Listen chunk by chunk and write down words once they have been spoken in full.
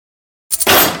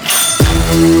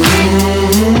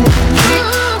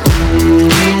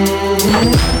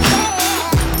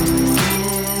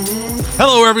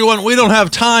Hello, everyone. We don't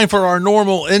have time for our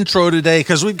normal intro today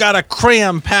because we've got a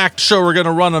cram-packed show. We're going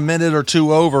to run a minute or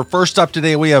two over. First up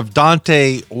today, we have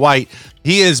Dante White.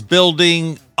 He is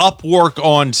building Upwork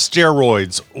on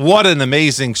steroids. What an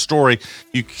amazing story.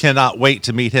 You cannot wait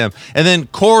to meet him. And then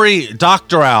Cory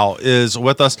Doctorow is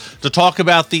with us to talk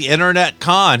about the Internet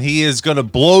Con. He is going to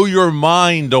blow your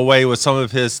mind away with some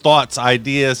of his thoughts,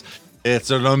 ideas.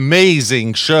 It's an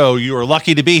amazing show. You are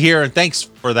lucky to be here, and thanks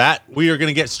for that. We are going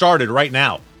to get started right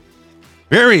now.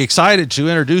 Very excited to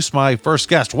introduce my first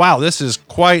guest. Wow, this is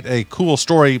quite a cool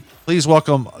story. Please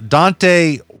welcome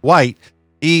Dante White.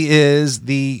 He is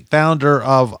the founder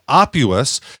of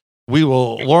Opus. We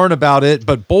will learn about it,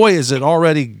 but boy, has it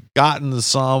already gotten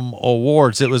some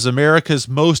awards. It was America's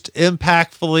most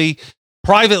impactfully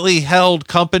privately held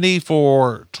company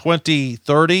for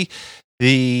 2030.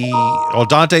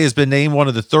 Dante has been named one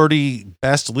of the 30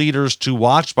 best leaders to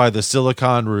watch by the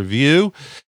Silicon Review.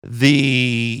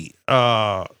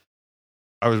 I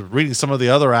was reading some of the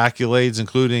other accolades,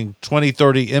 including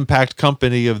 2030 Impact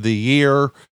Company of the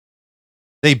Year.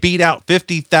 They beat out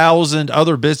 50,000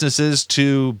 other businesses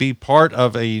to be part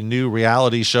of a new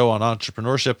reality show on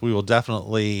entrepreneurship. We will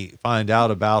definitely find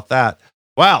out about that.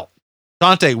 Wow.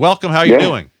 Dante, welcome. How are you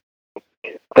doing?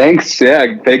 Thanks.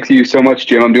 Yeah. Thank you so much,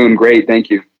 Jim. I'm doing great. Thank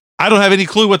you. I don't have any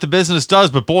clue what the business does,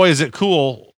 but boy, is it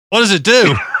cool. What does it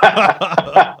do?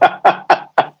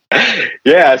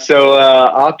 Yeah. So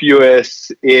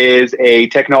Opus is a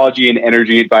technology and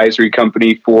energy advisory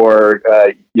company for,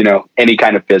 any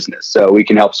kind of business. So we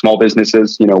can help small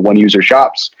businesses, one user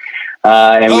shops.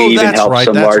 And we even help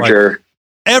some larger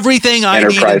everything I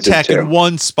need in tech in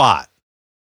one spot.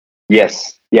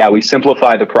 Yes. Yeah. We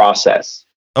simplify the process.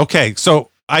 Okay. So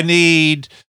I need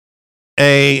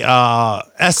a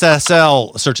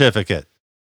SSL certificate.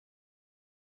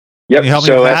 Yep.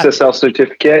 So SSL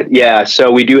certificate. Yeah.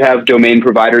 So we do have domain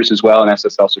providers as well and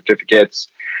SSL certificates.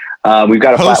 We've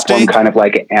got a platform kind of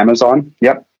like Amazon.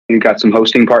 Yep. We've got some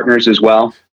hosting partners as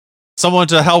well. Someone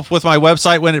to help with my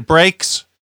website when it breaks?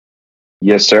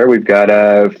 Yes, sir. We've got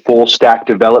full stack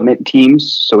development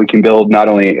teams. So we can build not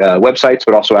only websites,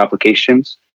 but also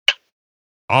applications.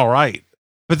 All right.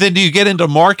 But then do you get into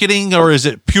marketing or is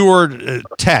it pure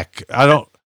tech? I don't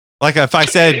like if I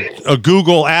said a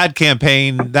Google ad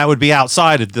campaign, that would be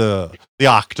outside of the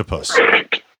octopus.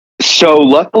 So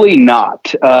luckily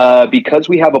not, because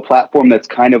we have a platform that's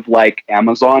kind of like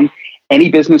Amazon. Any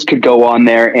business could go on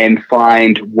there and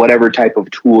find whatever type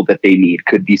of tool that they need.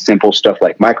 Could be simple stuff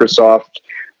like Microsoft,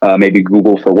 maybe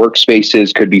Google for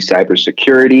workspaces, could be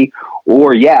cybersecurity,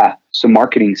 or some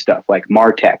marketing stuff like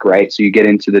MarTech, right? So you get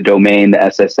into the domain, the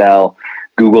SSL,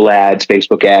 Google ads,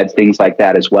 Facebook ads, things like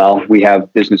that as well. We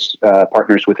have business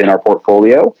partners within our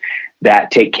portfolio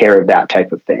that take care of that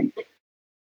type of thing.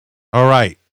 All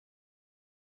right.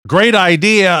 Great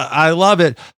idea. I love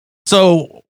it.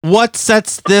 So what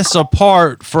sets this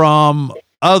apart from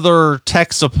other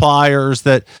tech suppliers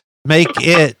that make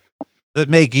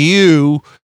you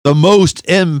the most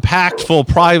impactful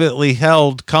privately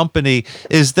held company?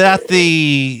 Is that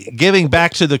the giving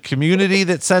back to the community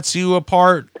that sets you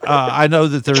apart? I know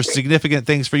that there's significant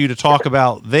things for you to talk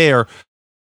about there.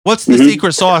 What's the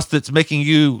secret sauce that's making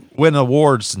you win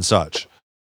awards and such?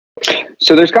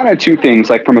 So there's kind of two things,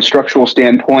 like from a structural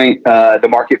standpoint, the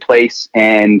marketplace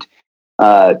and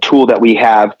tool that we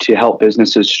have to help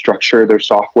businesses structure their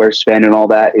software spend and all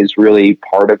that is really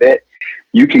part of it.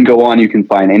 You can go on, you can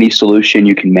find any solution,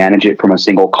 you can manage it from a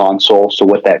single console. So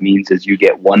what that means is you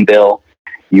get one bill,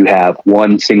 you have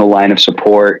one single line of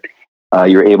support,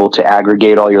 you're able to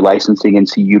aggregate all your licensing and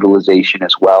see utilization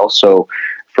as well. So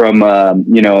from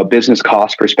a business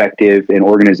cost perspective and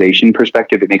organization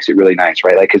perspective, it makes it really nice,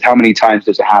 right? Like, because how many times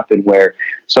does it happen where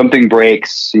something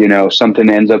breaks, something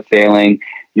ends up failing,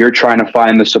 you're trying to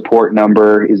find the support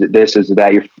number, is it this, is it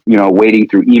that, you're wading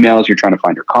through emails, you're trying to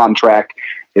find your contract.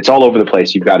 It's all over the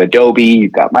place. You've got Adobe,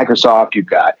 you've got Microsoft, you've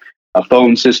got a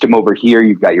phone system over here,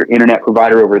 you've got your internet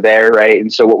provider over there, right?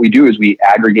 And so what we do is we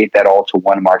aggregate that all to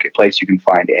one marketplace. You can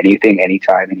find anything,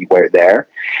 anytime, anywhere there,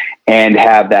 and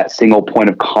have that single point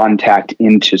of contact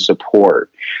into support.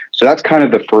 So that's kind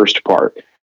of the first part.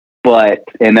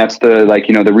 And that's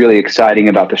the really exciting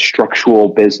about the structural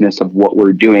business of what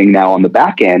we're doing now on the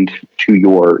back end to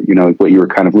your, what you were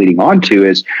kind of leading on to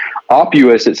is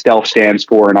Opus itself stands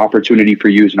for an opportunity for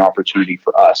you is an opportunity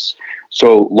for us.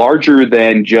 So larger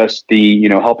than just the,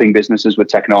 helping businesses with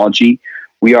technology,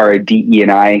 we are a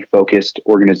DE&I focused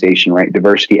organization, right?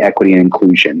 Diversity, equity, and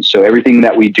inclusion. So everything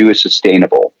that we do is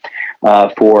sustainable.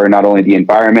 for not only the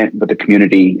environment, but the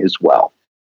community as well.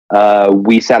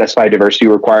 We satisfy diversity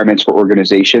requirements for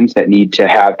organizations that need to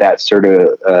have that sort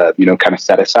of, kind of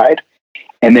set aside.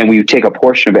 And then we take a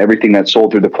portion of everything that's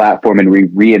sold through the platform and we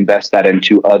reinvest that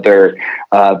into other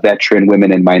veteran,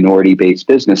 women, and minority-based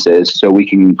businesses so we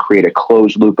can create a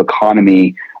closed-loop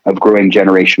economy of growing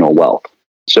generational wealth.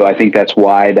 So I think that's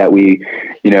why that we,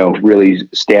 really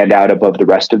stand out above the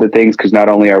rest of the things, because not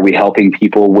only are we helping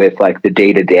people with like the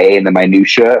day-to-day and the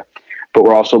minutia, but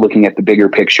we're also looking at the bigger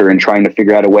picture and trying to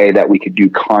figure out a way that we could do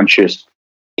conscious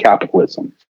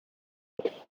capitalism.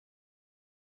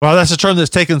 Well, that's a term that's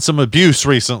taken some abuse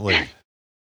recently.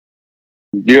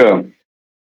 Yeah,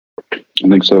 I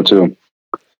think so too.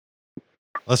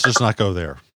 Let's just not go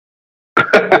there.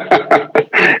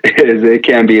 It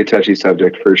can be a touchy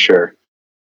subject for sure.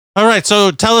 All right.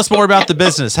 So tell us more about the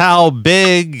business. How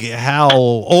big, how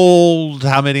old,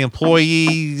 how many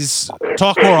employees?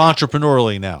 Talk more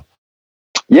entrepreneurially now.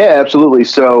 Yeah, absolutely.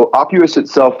 So Opus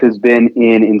itself has been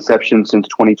in inception since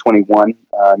 2021.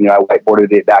 I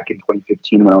whiteboarded it back in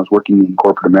 2015 when I was working in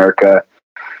corporate America.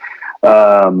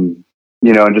 And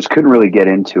just couldn't really get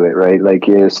into it, right? Like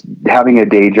is having a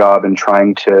day job and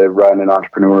trying to run an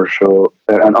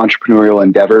entrepreneurial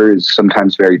endeavor is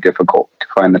sometimes very difficult to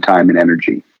find the time and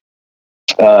energy.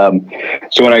 So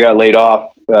when I got laid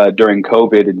off during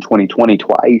COVID in 2020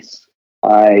 twice,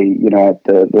 at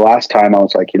the last time I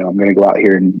was like, I'm going to go out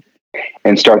here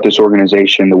and start this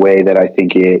organization the way that I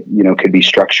think it, could be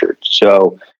structured.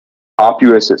 So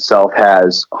Opus itself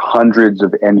has hundreds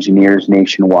of engineers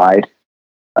nationwide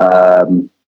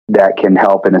that can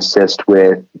help and assist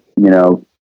with,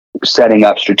 setting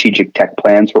up strategic tech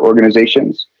plans for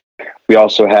organizations. We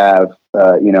also have,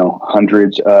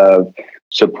 hundreds of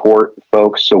support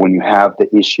folks. So when you have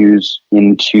the issues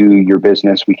into your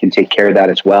business, we can take care of that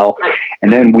as well.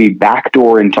 And then we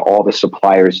backdoor into all the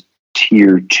suppliers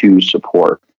tier 2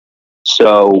 support.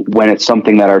 So when it's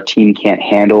something that our team can't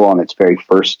handle on its very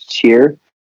first tier,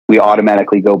 we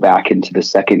automatically go back into the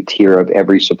second tier of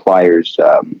every supplier's,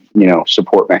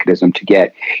 support mechanism to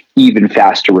get even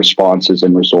faster responses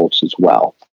and results as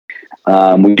well.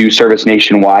 We do service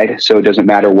nationwide, so it doesn't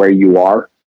matter where you are.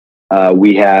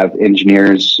 We have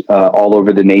engineers all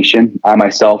over the nation. I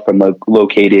myself am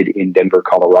located in Denver,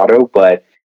 Colorado, but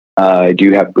I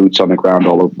do have boots on the ground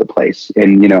all over the place.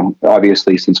 And,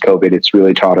 obviously since COVID, it's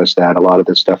really taught us that a lot of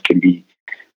this stuff can be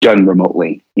done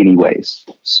remotely anyways.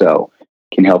 So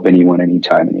can help anyone,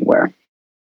 anytime, anywhere.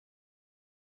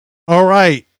 All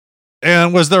right.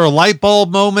 And was there a light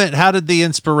bulb moment? How did the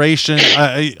inspiration,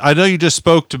 I know you just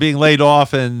spoke to being laid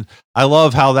off, and I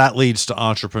love how that leads to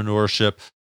entrepreneurship,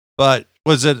 but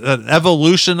was it an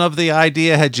evolution of the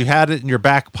idea? Had you had it in your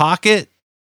back pocket?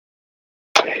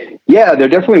 Yeah, there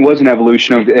definitely was an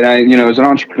evolution of, and as an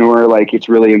entrepreneur, like it's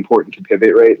really important to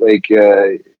pivot, right? Like,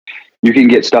 you can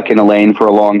get stuck in a lane for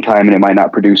a long time and it might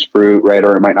not produce fruit, right?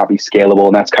 Or it might not be scalable.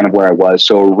 And that's kind of where I was.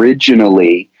 So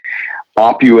originally,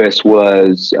 Opus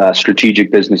was strategic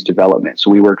business development.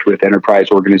 So we worked with enterprise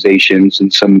organizations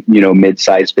and some,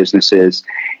 mid-sized businesses,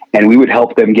 and we would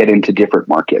help them get into different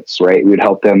markets, right? We would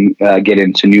help them get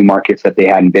into new markets that they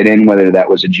hadn't been in, whether that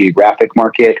was a geographic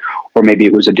market or maybe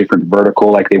it was a different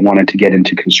vertical, like they wanted to get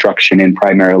into construction and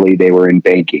primarily they were in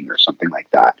banking or something like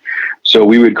that. So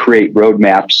we would create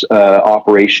roadmaps,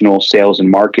 operational sales and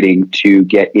marketing to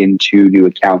get into new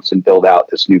accounts and build out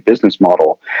this new business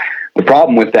model. The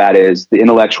problem with that is the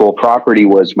intellectual property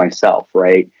was myself,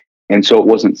 right? And so it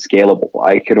wasn't scalable.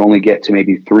 I could only get to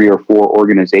maybe 3 or 4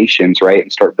 organizations, right?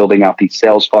 And start building out these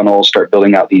sales funnels, start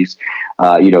building out these,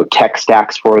 tech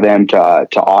stacks for them to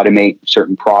automate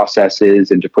certain processes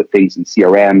and to put things in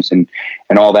CRMs and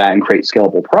all that and create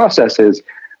scalable processes.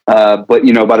 But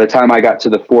by the time I got to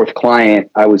the 4th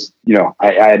client, I was,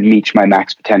 I had reached my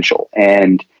max potential,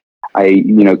 and I,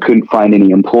 couldn't find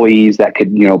any employees that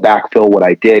could, backfill what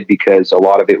I did, because a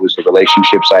lot of it was the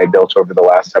relationships I had built over the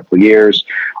last several years.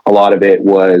 A lot of it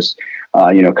was,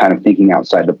 kind of thinking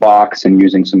outside the box and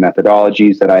using some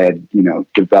methodologies that I had,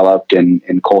 developed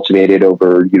and cultivated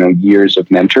over, years of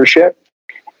mentorship.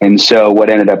 And so what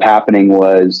ended up happening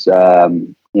was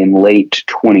in late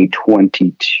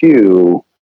 2022,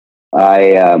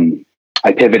 I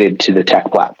pivoted to the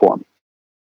tech platform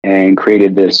and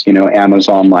created this,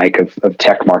 Amazon-like of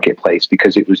tech marketplace,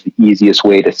 because it was the easiest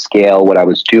way to scale what I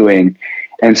was doing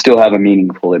and still have a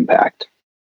meaningful impact.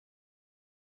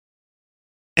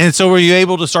 And so were you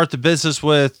able to start the business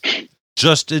with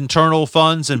just internal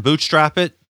funds and bootstrap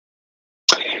it?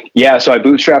 Yeah, so I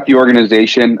bootstrapped the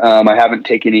organization. I haven't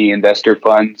taken any investor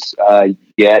funds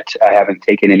yet. I haven't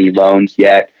taken any loans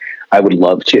yet. I would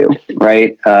love to,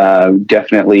 right?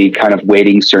 Definitely kind of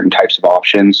weighting certain types of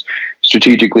options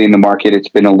strategically in the market. It's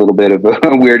been a little bit of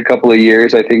a weird couple of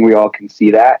years. I think we all can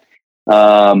see that.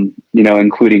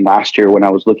 Including last year when I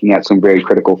was looking at some very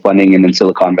critical funding, and then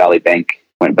Silicon Valley Bank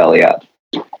went belly up,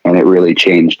 and it really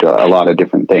changed a lot of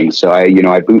different things. So I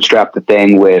bootstrapped the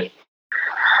thing with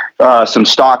some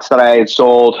stocks that I had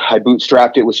sold. I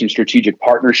bootstrapped it with some strategic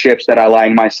partnerships that I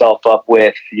lined myself up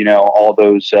with, all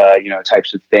those,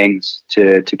 types of things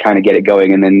to kind of get it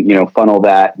going, and then, funnel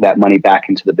that money back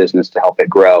into the business to help it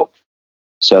grow.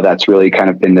 So that's really kind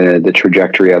of been the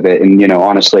trajectory of it. And,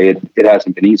 honestly, it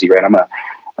hasn't been easy, right?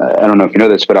 I don't know if you know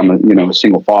this, but I'm a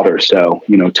single father. So,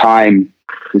 time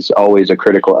is always a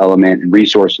critical element, and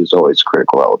resource is always a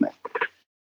critical element.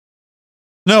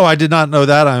 No, I did not know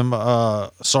that. I'm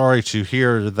sorry to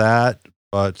hear that,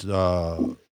 but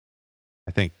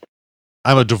I think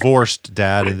I'm a divorced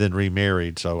dad and then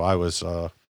remarried, so I was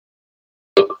I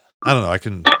don't know. I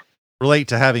can relate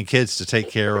to having kids to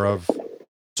take care of,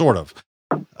 sort of.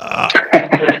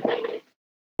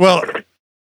 Well,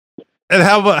 and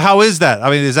how is that? I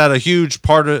mean, is that a huge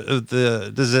part of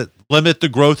does it limit the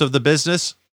growth of the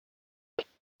business?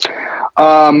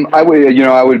 I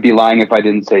would be lying if I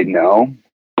didn't say no.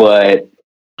 But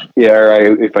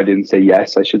if I didn't say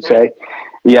yes, I should say.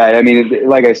 Yeah, I mean,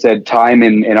 like I said, time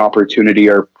and opportunity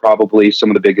are probably some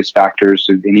of the biggest factors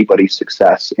of anybody's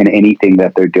success in anything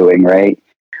that they're doing, right?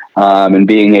 And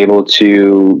being able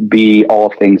to be all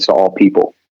things to all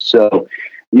people. So,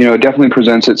 it definitely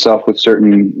presents itself with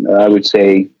certain, I would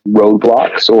say,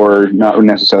 roadblocks, or not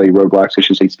necessarily roadblocks, I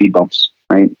should say speed bumps,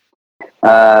 right?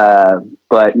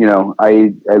 But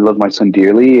I love my son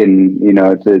dearly, and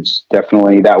it's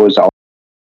definitely, that was all.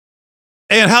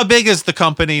 And how big is the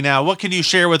company now? What can you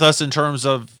share with us in terms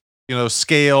of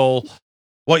scale,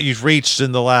 what you've reached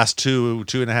in the last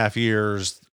 2.5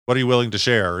 years? What are you willing to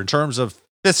share in terms of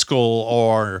fiscal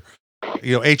or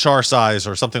HR size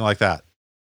or something like that?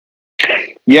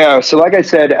 Yeah. So like I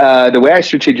said, the way I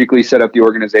strategically set up the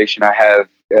organization, I have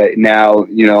now,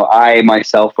 I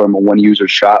myself am a one user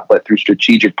shop, but through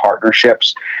strategic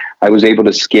partnerships, I was able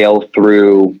to scale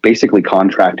through basically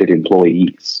contracted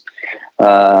employees.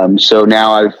 So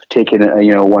now I've taken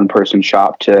a one person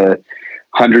shop to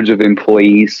hundreds of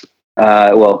employees,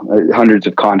 hundreds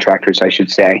of contractors, I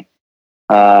should say.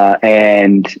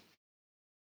 And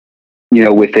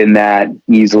within that,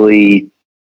 easily,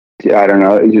 I don't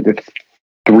know,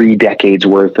 3 decades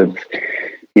worth of,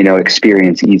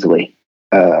 experience easily,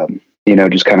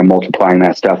 just kind of multiplying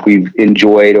that stuff. We've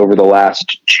enjoyed over the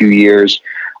last 2 years,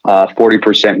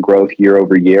 40% growth year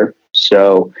over year.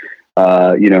 So,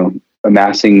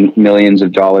 amassing millions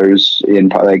of dollars in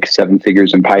like 7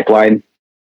 figures in pipeline.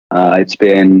 It's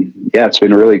been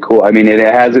really cool. I mean, it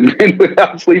hasn't been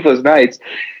without sleepless nights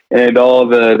and all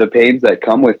the pains that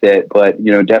come with it, but,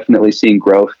 definitely seeing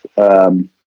growth,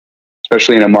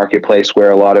 especially in a marketplace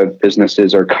where a lot of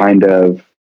businesses are kind of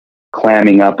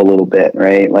clamming up a little bit,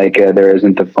 right? Like there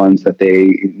isn't the funds that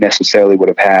they necessarily would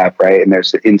have had, right? And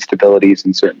there's instabilities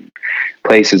in certain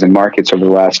places and markets over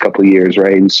the last couple of years,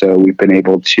 right? And so we've been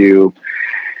able to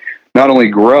not only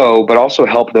grow, but also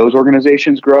help those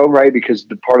organizations grow, right? Because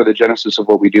the part of the genesis of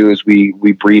what we do is we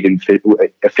breed in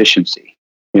efficiency.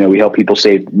 We help people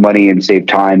save money and save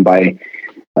time by,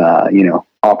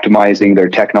 optimizing their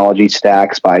technology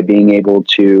stacks, by being able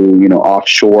to,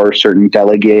 offshore certain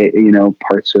delegate,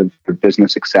 parts of the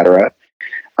business, et cetera.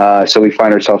 So we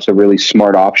find ourselves a really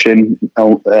smart option,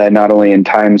 not only in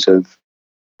times of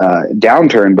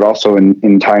downturn, but also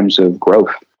in times of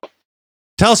growth.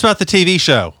 Tell us about the TV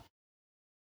show.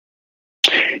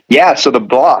 Yeah, so The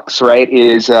Blocks, right,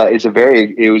 it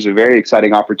was a very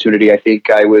exciting opportunity. I think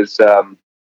I was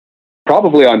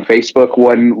probably on Facebook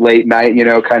one late night,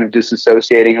 kind of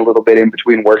disassociating a little bit in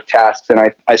between work tasks, and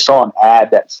I saw an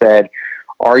ad that said,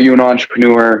 "Are you an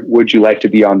entrepreneur? Would you like to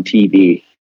be on TV?"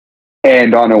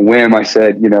 And on a whim, I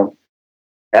said,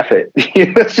 F it.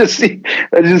 let's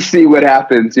just see what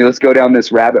happens. Let's go down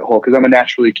this rabbit hole, because I'm a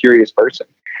naturally curious person.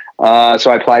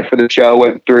 So I applied for the show,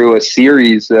 went through a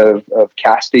series of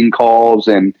casting calls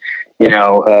and,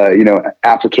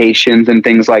 applications and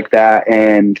things like that.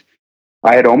 And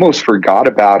I had almost forgot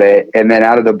about it. And then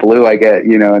out of the blue, I get,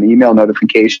 an email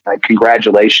notification like,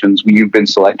 "Congratulations, you've been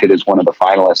selected as one of the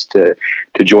finalists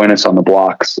to join us on The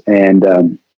Blocks."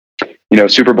 And,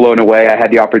 super blown away. I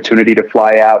had the opportunity to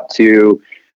fly out to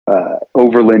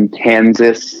Overland,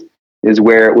 Kansas is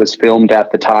where it was filmed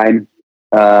at the time.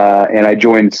 And I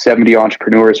joined 70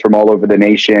 entrepreneurs from all over the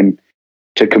nation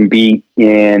to compete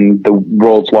in the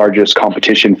world's largest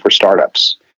competition for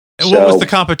startups. And what was the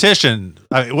competition?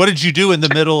 What did you do in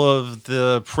the middle of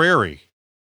the prairie?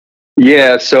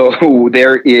 Yeah, so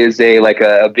there is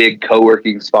a big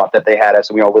co-working spot that they had us,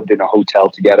 and we all lived in a hotel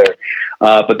together.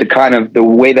 But the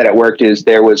way that it worked is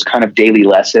there was kind of daily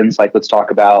lessons. Like, let's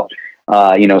talk about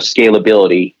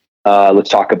scalability. Let's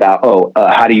talk about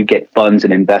how do you get funds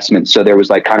and investments. So there was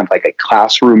like kind of like a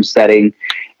classroom setting,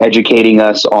 educating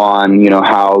us on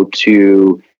how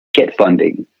to get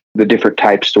funding, the different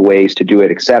types of ways to do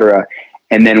it, etc.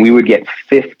 And then we would get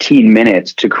 15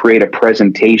 minutes to create a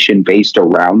presentation based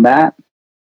around that.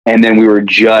 And then we were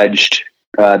judged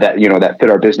that fit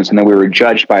our business. And then we were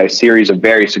judged by a series of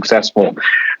very successful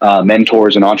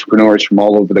mentors and entrepreneurs from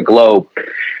all over the globe.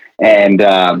 And,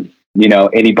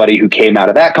 anybody who came out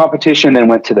of that competition then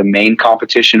went to the main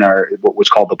competition, or what was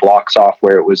called the blocks off,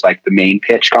 where it was like the main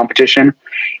pitch competition,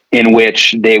 in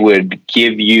which they would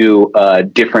give you a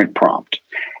different prompt.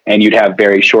 And you'd have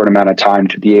very short amount of time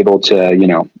to be able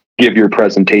to, give your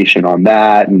presentation on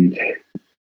that. And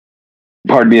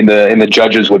and the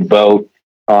judges would vote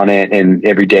on it. And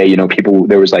every day,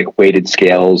 there was like weighted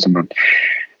scales and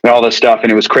all this stuff.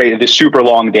 And it was crazy. The super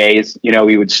long days,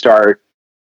 we would start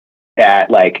at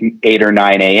like 8 or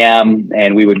 9 a.m.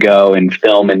 and we would go and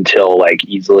film until like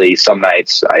easily some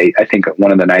nights. I think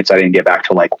one of the nights I didn't get back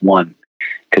till like 1,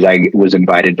 because I was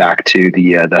invited back to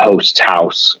the host's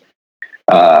house,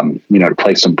 to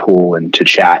play some pool and to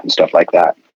chat and stuff like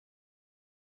that.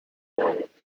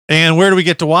 And where do we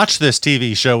get to watch this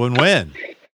TV show and when?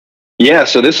 Yeah,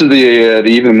 so this is the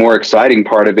even more exciting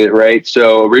part of it, right?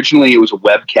 So originally it was a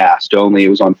webcast only. It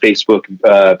was on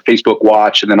Facebook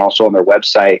Watch, and then also on their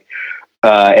website.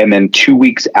 And then 2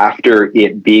 weeks after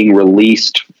it being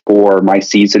released for my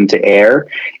season to air,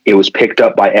 it was picked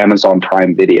up by Amazon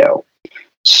Prime Video.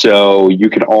 So you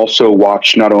can also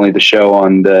watch not only the show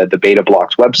on the Beta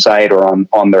Blocks website or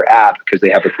on their app, because they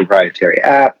have a proprietary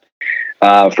app.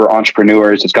 For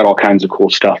entrepreneurs, it's got all kinds of cool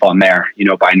stuff on there,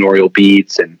 binaural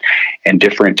beats and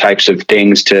different types of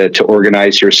things to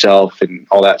organize yourself and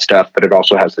all that stuff. But it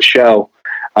also has the show.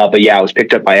 But yeah, it was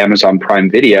picked up by Amazon Prime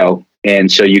Video,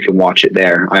 and so you can watch it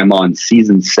there. I'm on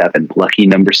season 7, lucky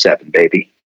number 7,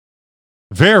 baby.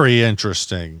 Very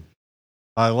interesting.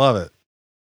 I love it.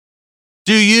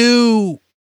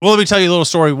 Let me tell you a little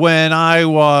story. When I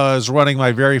was running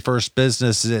my very first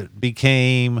business, it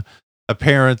became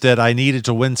apparent that I needed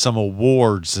to win some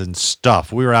awards and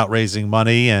stuff. We were out raising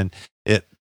money, and it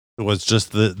was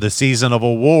just the season of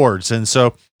awards. And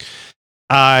so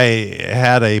I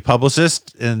had a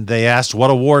publicist, and they asked what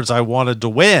awards I wanted to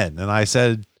win. And I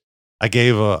said, I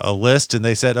gave a list, and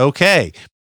they said, okay.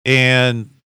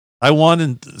 And I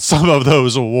won some of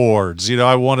those awards.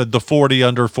 I wanted the 40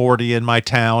 under 40 in my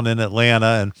town in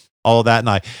Atlanta and all of that. And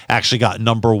I actually got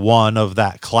number 1 of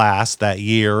that class that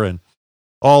year, and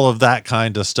all of that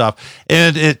kind of stuff.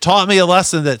 And it taught me a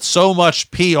lesson that so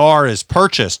much PR is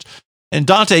purchased. And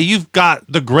Dante, you've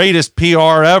got the greatest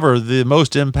PR ever, the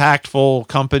most impactful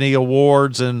company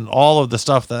awards and all of the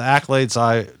stuff, the accolades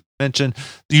I mentioned.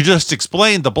 You just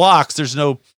explained the blocks. There's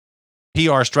no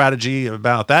PR strategy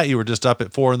about that. You were just up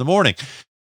at 4 a.m.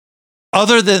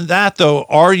 Other than that, though,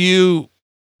 do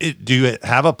you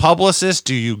have a publicist?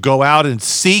 Do you go out and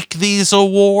seek these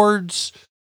awards?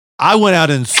 I went out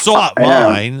and sought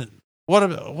mine.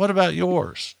 What about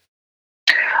yours?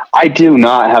 I do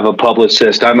not have a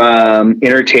publicist. I'm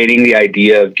entertaining the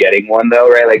idea of getting one, though,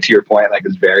 right? Like, to your point, like,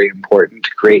 it's very important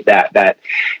to create that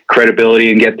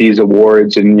credibility and get these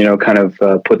awards and, kind of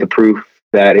put the proof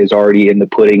that is already in the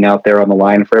pudding out there on the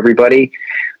line for everybody.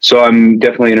 So I'm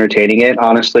definitely entertaining it.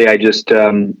 Honestly, I just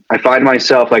I find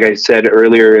myself, like I said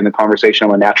earlier in the conversation,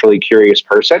 I'm a naturally curious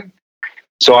person.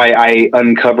 So I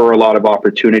uncover a lot of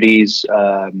opportunities,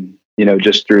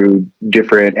 just through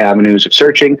different avenues of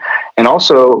searching, and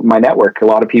also my network. A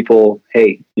lot of people,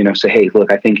 say, hey,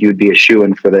 look, I think you would be a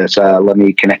shoo-in for this. Let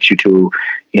me connect you to,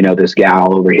 this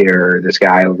gal over here, or this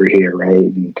guy over here,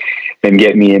 right? And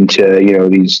get me into,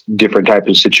 these different types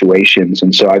of situations.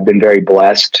 And so I've been very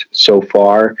blessed so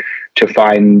far to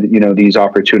find, these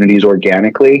opportunities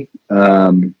organically.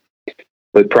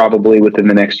 But probably within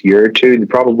the next year or two, you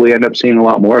probably end up seeing a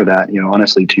lot more of that,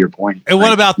 honestly, to your point. And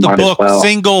what about the book,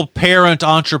 Single Parent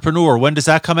Entrepreneur? When does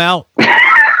that come out? As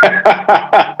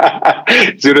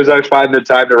soon as I find the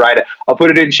time to write it, I'll put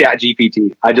it in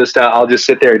ChatGPT. I'll just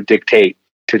sit there and dictate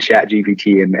to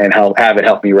ChatGPT and have it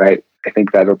help me write. I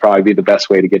think that'll probably be the best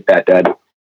way to get that done.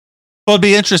 Well, it'd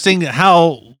be interesting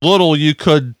how little you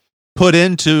could put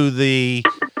into the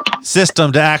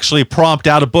system to actually prompt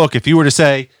out a book. If you were to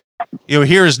say,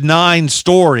 here's 9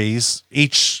 stories,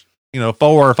 each, 4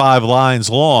 or 5 lines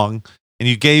long, and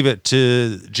you gave it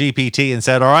to GPT and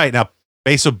said, all right, now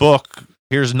base a book.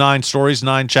 Here's 9 stories,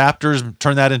 9 chapters,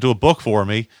 turn that into a book for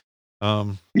me.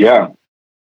 Yeah. It'd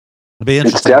be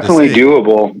interesting. It's definitely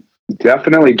doable.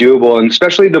 Definitely doable. And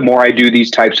especially the more I do these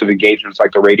types of engagements,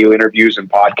 like the radio interviews and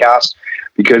podcasts,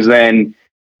 because then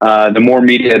the more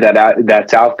media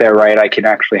that's out there, right, I can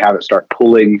actually have it start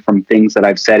pulling from things that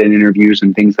I've said in interviews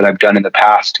and things that I've done in the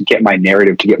past to get my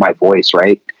narrative, to get my voice,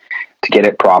 right, to get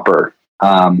it proper.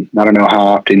 I don't know how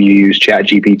often you use Chat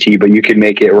GPT, but you can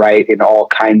make it right in all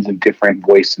kinds of different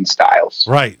voice and styles.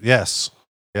 Right. Yes.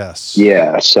 Yes.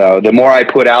 Yeah. So the more I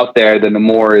put out there, then the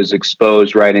more is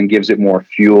exposed, right, and gives it more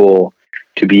fuel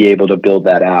to be able to build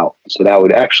that out. So that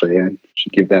would actually, I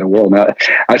should give that a whirl. Now,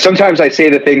 sometimes I say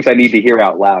the things I need to hear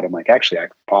out loud. I'm like, actually, I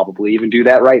could probably even do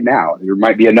that right now. There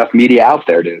might be enough media out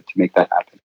there to make that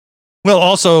happen. Well,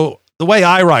 also, the way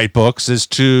I write books is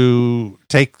to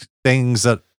take things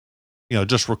that,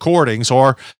 just recordings,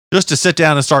 or just to sit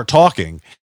down and start talking,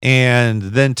 and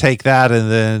then take that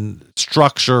and then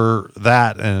structure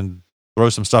that and throw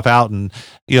some stuff out. And,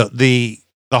 the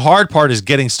hard part is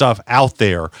getting stuff out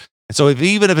there. And so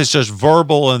even if it's just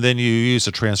verbal and then you use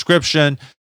a transcription,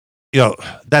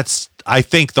 that's, I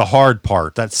think, the hard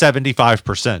part. That's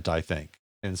 75%, I think.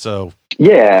 And so.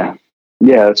 Yeah,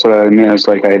 that's what I mean. It's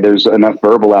like there's enough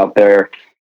verbal out there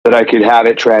that I could have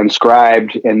it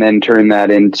transcribed and then turn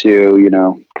that into,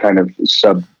 kind of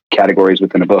subcategories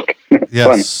within a book.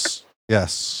 Yes.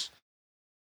 Yes.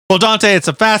 Well, Dante, it's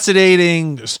a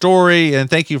fascinating story, and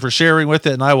thank you for sharing with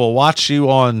it. And I will watch you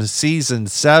on season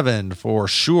 7 for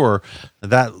sure.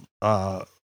 That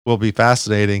will be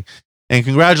fascinating. And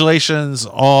congratulations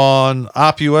on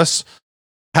Opus.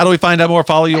 How do we find out more?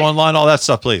 Follow you online, all that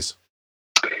stuff, please.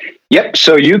 Yep.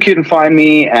 So you can find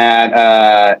me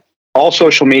at all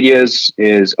social medias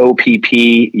is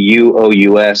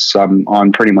OPPUOUS. I'm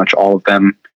on pretty much all of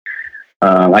them.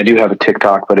 I do have a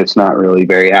TikTok, but it's not really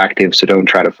very active, so don't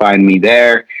try to find me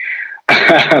there.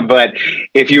 But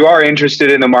if you are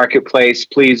interested in the marketplace,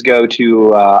 please go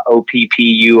to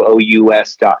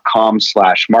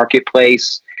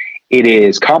OPPUOUS.com/marketplace. It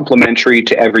is complimentary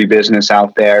to every business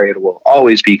out there. It will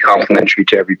always be complimentary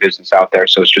to every business out there.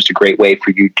 So it's just a great way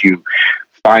for you to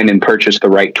find and purchase the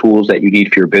right tools that you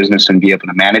need for your business and be able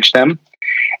to manage them.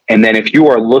 And then if you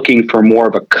are looking for more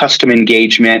of a custom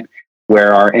engagement,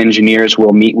 where our engineers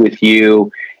will meet with you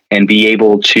and be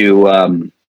able to,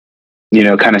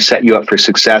 kind of set you up for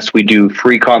success, we do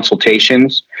free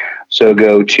consultations. So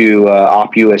go to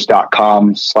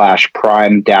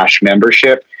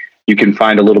opus.com/prime-membership. You can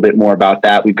find a little bit more about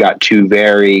that. We've got 2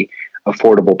 very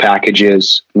affordable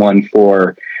packages, one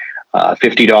for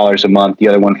 $50 a month, the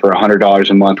other one for $100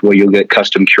 a month, where you'll get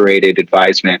custom curated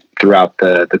advisement throughout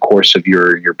the course of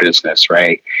your business,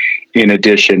 right? In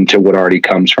addition to what already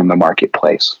comes from the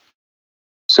marketplace.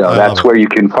 So that's where you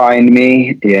can find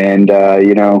me. And,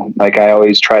 like I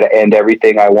always try to end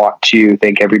everything, I want to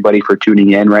thank everybody for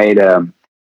tuning in, right?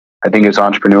 I think as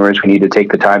entrepreneurs, we need to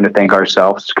take the time to thank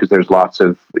ourselves, because there's lots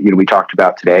of, we talked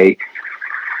about today,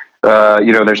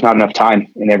 there's not enough time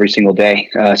in every single day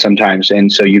sometimes.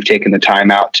 And so you've taken the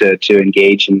time out to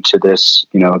engage into this,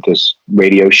 this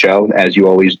radio show, as you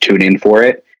always tune in for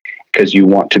it, because you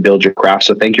want to build your craft.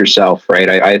 So thank yourself, right?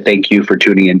 I thank you for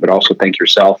tuning in, but also thank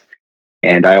yourself.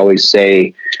 And I always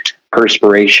say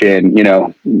perspiration,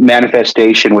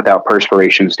 manifestation without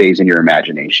perspiration stays in your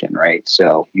imagination, right?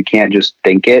 So you can't just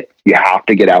think it. You have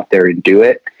to get out there and do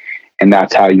it. And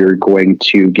that's how you're going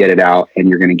to get it out, and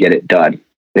you're going to get it done.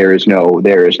 There is no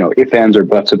ifs, ands, or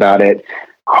buts about it.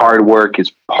 Hard work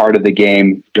is part of the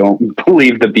game. Don't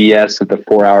believe the BS of the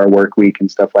 4-hour work week and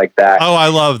stuff like that. Oh, I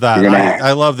love that.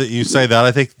 I love that you say that.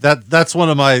 I think that's one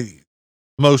of my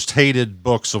most hated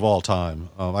books of all time.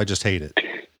 I just hate it.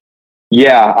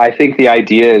 Yeah, I think the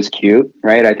idea is cute,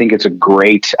 right? I think it's a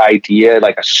great idea,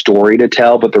 like a story to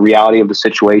tell, but the reality of the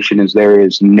situation is there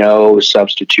is no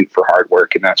substitute for hard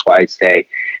work. And that's why I say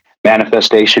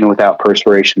manifestation without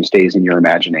perspiration stays in your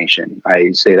imagination.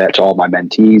 I say that to all my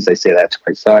mentees. I say that to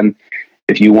my son.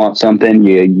 If you want something,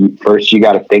 you first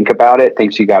got to think about it.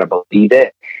 You got to believe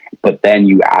it, but then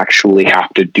you actually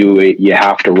have to do it. You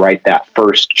have to write that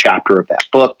first chapter of that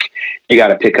book. You got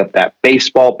to pick up that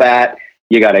baseball bat.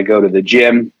 You got to go to the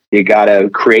gym. You got to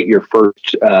create your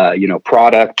first,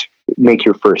 product, make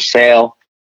your first sale.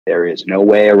 There is no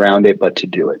way around it but to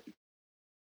do it.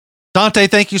 Dante,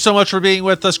 thank you so much for being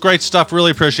with us. Great stuff.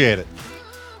 Really appreciate it.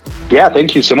 Yeah,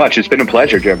 thank you so much. It's been a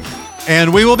pleasure, Jim.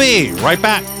 And we will be right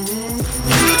back.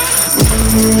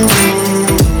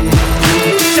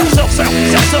 Sell.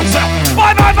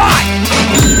 Buy.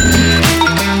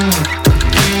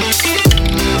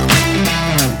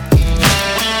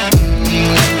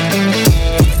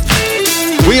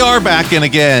 are back in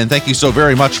again. Thank you so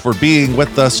very much for being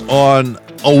with us on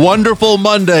a wonderful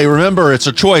Monday. Remember, it's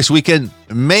a choice. We can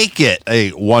make it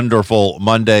a wonderful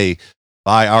Monday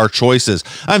by our choices.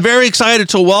 I'm very excited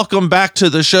to welcome back to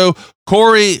the show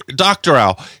Cory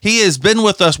Doctorow. He has been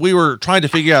with us. We were trying to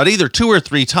figure out either 2 or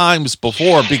 3 times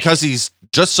before because he's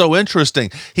just so interesting.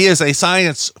 He is a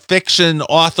science fiction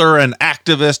author, an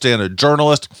activist, and a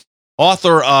journalist,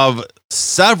 author of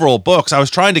several books. I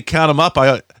was trying to count them up.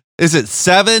 Is it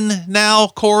 7 now,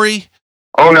 Cory?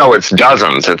 Oh, no, it's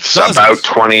dozens. It's about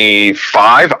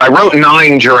 25. I wrote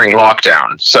 9 during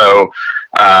lockdown, so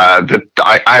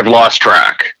I've lost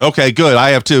track. Okay, good.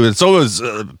 I have too. And so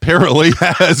apparently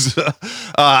has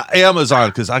Amazon,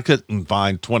 because I couldn't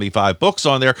find 25 books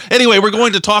on there. Anyway, we're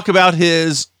going to talk about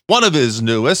one of his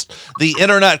newest, The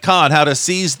Internet Con, How to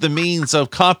Seize the Means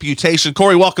of Computation.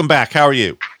 Cory, welcome back. How are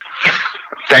you?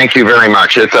 Thank you very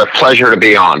much. It's a pleasure to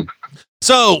be on.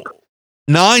 So,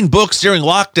 9 books during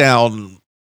lockdown.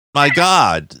 My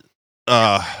God.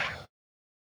 Are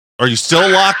you still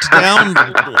locked down?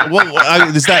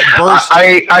 Is that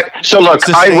burst? So look,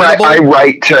 I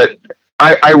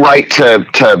write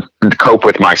to cope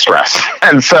with my stress.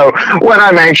 And so when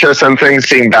I'm anxious and things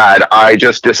seem bad, I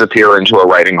just disappear into a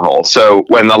writing hole. So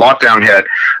when the lockdown hit,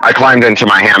 I climbed into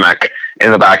my hammock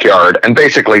in the backyard and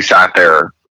basically sat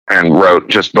there and wrote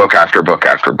just book after book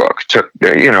after book. Took,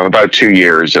 about 2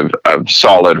 years of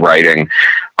solid writing.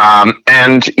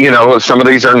 And, some of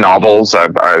these are novels.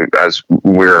 As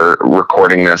we're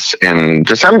recording this in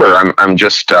December, I'm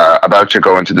just about to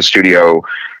go into the studio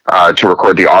to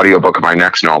record the audiobook of my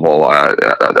next novel,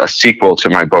 a sequel to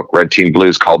my book, Red Team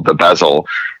Blues, called The Bezel.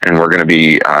 And we're going to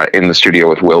be in the studio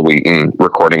with Will Wheaton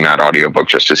recording that audiobook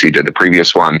just as he did the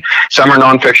previous one. Some are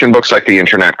nonfiction books like The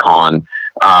Internet Con.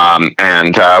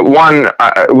 And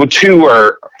 2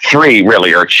 or 3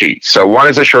 really are cheats. So one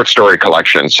is a short story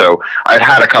collection. So I'd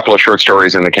had a couple of short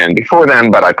stories in the can before then,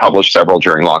 but I published several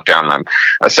during lockdown, and I'm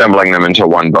assembling them into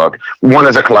one book. One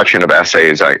is a collection of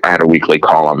essays. I had a weekly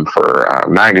column for a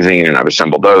magazine, and I've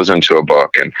assembled those into a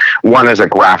book. And one is a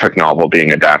graphic novel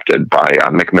being adapted by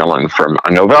Macmillan from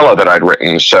a novella that I'd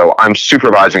written. So I'm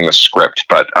supervising the script,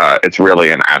 but it's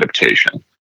really an adaptation.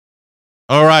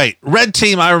 All right. Red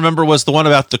Team, I remember, was the one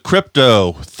about the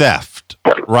crypto theft,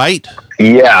 right?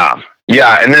 Yeah.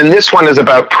 And then this one is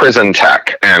about prison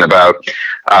tech and about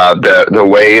the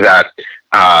way that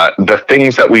the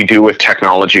things that we do with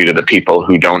technology to the people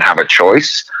who don't have a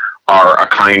choice are a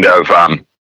kind of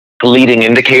leading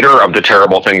indicator of the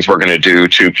terrible things we're going to do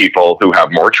to people who have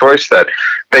more choice. That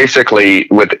basically,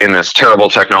 within this terrible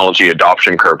technology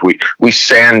adoption curve, we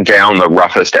sand down the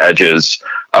roughest edges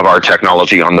of our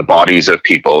technology on the bodies of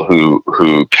people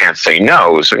who can't say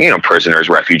no. So, prisoners,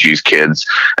 refugees, kids,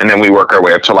 and then we work our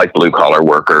way up to like blue collar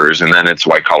workers, and then it's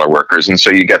white collar workers. And so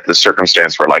you get this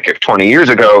circumstance where, like, if 20 years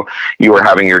ago you were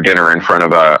having your dinner in front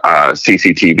of a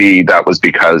CCTV, that was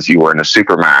because you were in a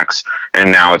supermax, and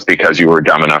now it's because you were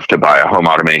dumb enough to buy a home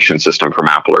automation system from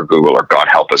Apple or Google or, God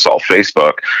help us all,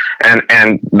 Facebook. And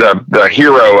the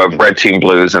hero of Red Team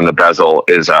Blues and The Bezel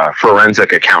is a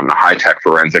forensic accountant, a high-tech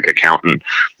forensic accountant,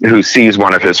 who sees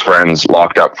one of his friends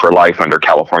locked up for life under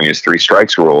California's 3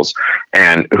 strikes rules,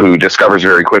 and who discovers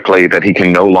very quickly that he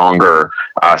can no longer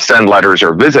send letters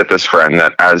or visit this friend,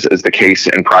 that, as is the case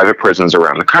in private prisons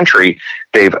around the country,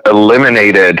 they've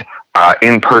eliminated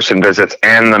in-person visits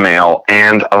and the mail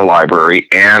and a library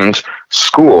and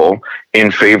school in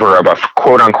favor of a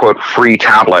quote-unquote free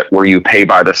tablet where you pay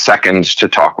by the seconds to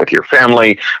talk with your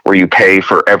family, where you pay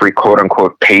for every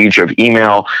quote-unquote page of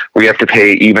email, where you have to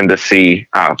pay even to see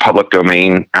public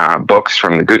domain books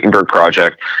from the Gutenberg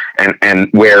Project, and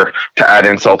where, to add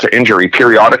insult to injury,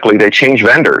 periodically they change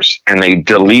vendors and they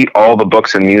delete all the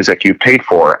books and music you paid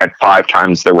for at 5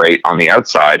 times the rate on the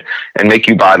outside and make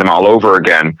you buy them all over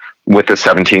again with the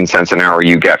 17 cents an hour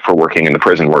you get for working in the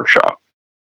prison workshop.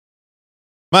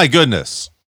 My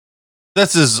goodness.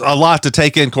 This is a lot to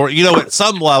take in, Cory. At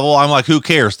some level, I'm like, who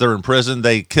cares? They're in prison.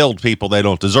 They killed people they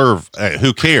don't deserve.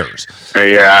 Who cares?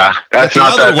 Yeah, that's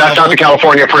not the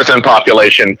California prison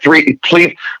population. Plead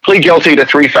guilty to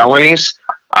 3 felonies.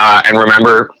 And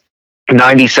remember,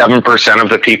 97% of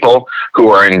the people who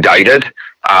are indicted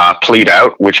plead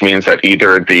out, which means that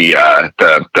either the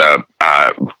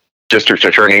district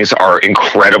attorneys are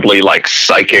incredibly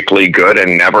psychically good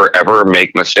and never ever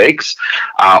make mistakes,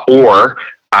 or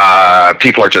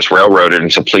people are just railroaded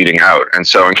into pleading out. And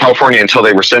so in California, until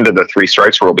they rescinded the 3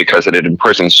 strikes rule because it had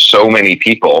imprisoned so many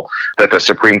people that the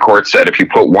Supreme Court said if you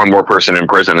put one more person in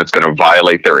prison, it's going to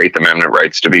violate their 8th Amendment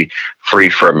rights to be free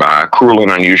from cruel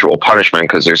and unusual punishment,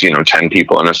 because there's 10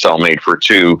 people in a cell made for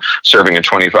two serving a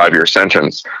 25-year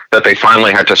sentence, that they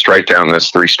finally had to strike down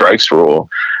this 3 strikes rule.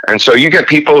 And so you get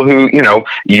people who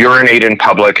urinate in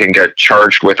public and get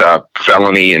charged with a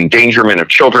felony endangerment of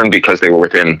children because they were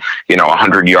within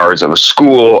 100 yards of a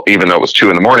school, even though it was 2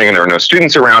 a.m. and there were no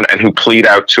students around, and who plead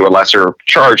out to a lesser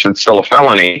charge that's still a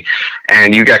felony.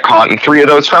 And you get caught in 3 of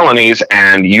those felonies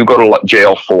and you go to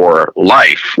jail for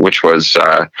life, which was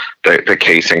the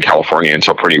case in California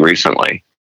until pretty recently.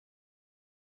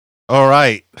 All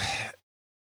right.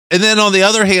 And then on the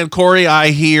other hand, Cory, I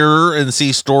hear and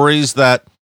see stories that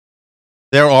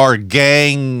there are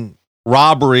gang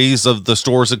robberies of the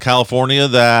stores in California,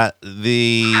 that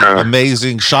the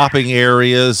amazing shopping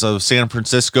areas of San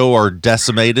Francisco are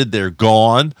decimated. They're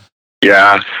gone.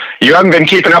 Yeah, you haven't been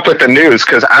keeping up with the news,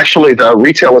 because actually the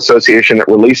retail association that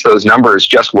released those numbers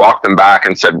just walked them back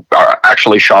and said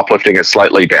actually shoplifting is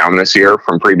slightly down this year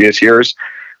from previous years.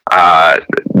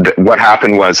 What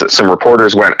happened was that some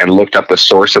reporters went and looked up the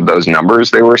source of those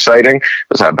numbers they were citing. It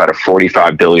was about a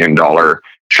 $45 billion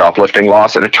shoplifting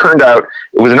loss, and it turned out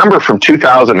it was a number from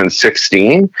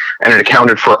 2016, and it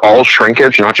accounted for all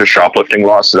shrinkage, not just shoplifting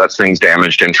loss. So that's things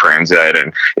damaged in transit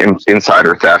and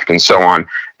insider theft and so on.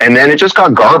 And then it just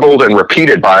got garbled and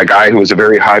repeated by a guy who was a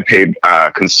very high-paid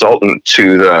consultant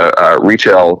to the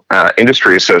Retail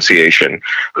Industry Association,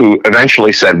 who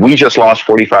eventually said, we just lost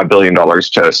 $45 billion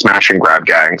to smash and grab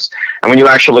gangs. And when you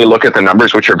actually look at the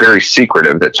numbers, which are very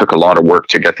secretive, that took a lot of work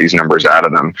to get these numbers out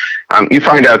of them, you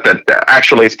find out that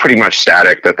actually it's pretty much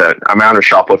static, that the amount of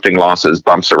shoplifting losses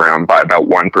bumps around by about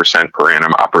 1% per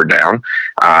annum up or down,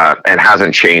 and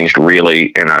hasn't changed really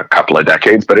in a couple of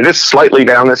decades. But it is slightly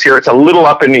down this year. It's a little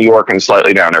up in New York and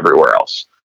slightly down everywhere else.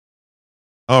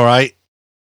 All right.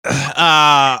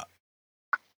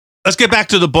 Let's get back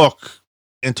to the book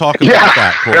and talk about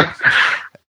that, Cory.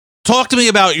 Talk to me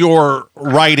about your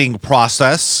writing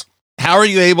process. How are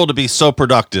you able to be so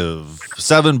productive?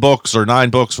 7 books or 9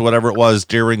 books or whatever it was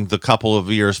during the couple of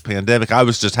years pandemic. I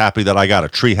was just happy that I got a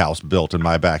treehouse built in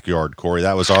my backyard, Cory.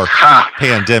 That was our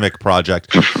pandemic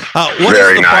project. What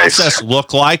does the process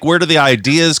look like? Where do the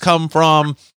ideas come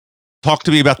from? Talk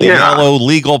to me about the yellow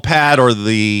legal pad or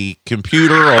the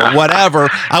computer or whatever.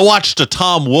 I watched a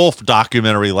Tom Wolfe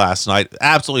documentary last night.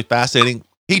 Absolutely fascinating.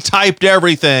 He typed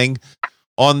everything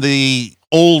on the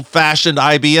old-fashioned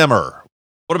IBMer.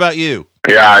 What about you?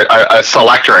 Yeah, a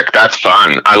Selectric. That's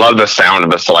fun. I love the sound of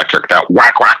the Selectric. That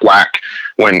whack, whack, whack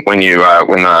when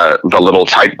the little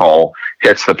type ball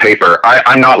hits the paper.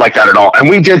 I'm not like that at all. And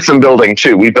we did some building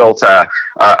too. We built a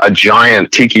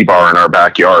giant tiki bar in our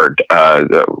backyard.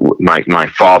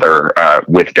 My father,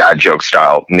 with dad joke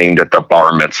style, named it the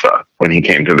bar mitzvah when he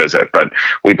came to visit. But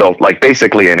we built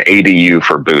basically an ADU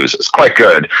for booze. It's quite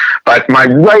good. But my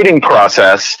writing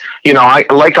process, I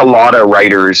like a lot of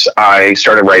writers. I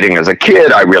started writing as a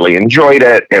kid. I really enjoyed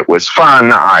it. It was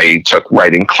fun. I took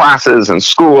writing classes in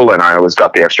school, and I always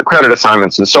got the extra credit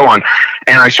assignments and so on.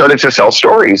 And I started to sell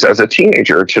stories as a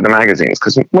teenager to the magazines,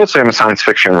 because mostly I'm a science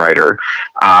fiction writer.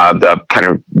 The kind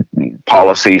of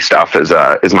policy stuff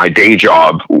is my day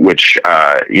job, which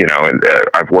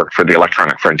I've worked for the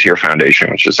Electronic Frontier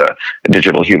Foundation, which is a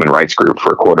digital human rights group,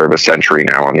 for a quarter of a century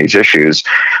now on these issues.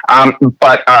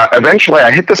 But eventually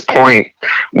I hit this point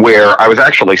where I was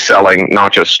actually selling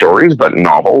not just stories but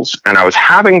novels, and I was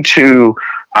having to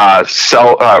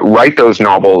write those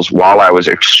novels while I was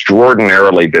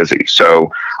extraordinarily busy.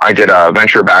 So I did a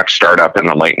venture-backed startup in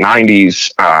the late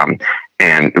 90s,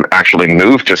 and actually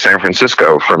moved to San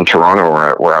Francisco from Toronto,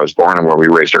 where I was born and where we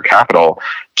raised our capital,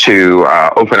 to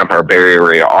open up our Bay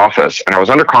Area office. And I was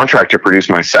under contract to produce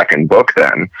my second book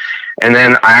then. And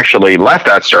then I actually left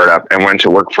that startup and went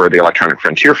to work for the Electronic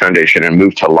Frontier Foundation and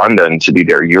moved to London to be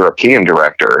their European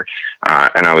director.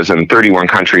 And I was in 31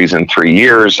 countries in 3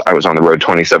 years. I was on the road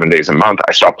 27 days a month.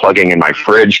 I stopped plugging in my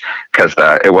fridge because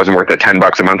it wasn't worth the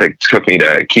 $10 a month it took me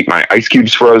to keep my ice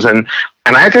cubes frozen.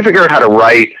 And I had to figure out how to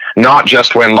write, not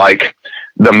just when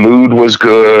the mood was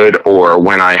good, or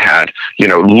when I had,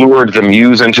 lured the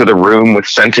muse into the room with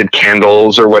scented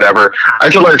candles or whatever. I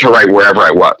had to learn to write wherever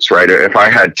I was, right? If I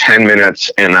had 10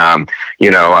 minutes in,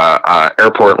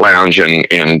 airport lounge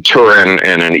in Turin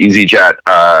in an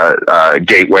EasyJet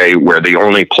gateway where the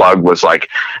only plug was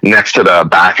next to the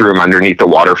bathroom underneath the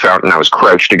water fountain, I was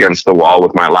crouched against the wall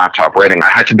with my laptop writing. I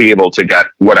had to be able to get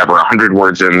 100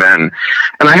 words in then.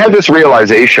 And I had this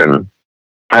realization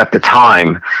at the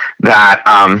time that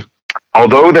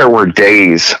although there were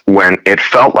days when it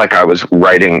felt like I was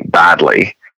writing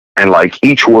badly And like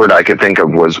each word I could think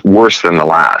of was worse than the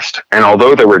last. And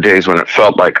although there were days when it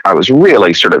felt like I was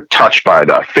really sort of touched by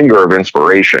the finger of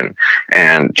inspiration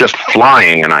and just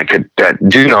flying and I could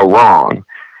do no wrong.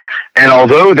 And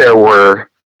although there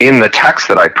were in the text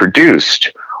that I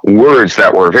produced words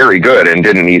that were very good and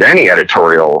didn't need any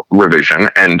editorial revision,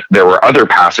 and there were other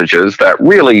passages that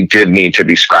really did need to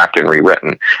be scrapped and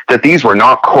rewritten, that these were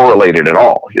not correlated at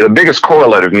all. The biggest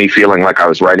correlate of me feeling like I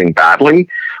was writing badly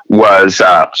was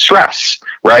stress,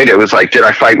 right? It was like, did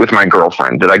I fight with my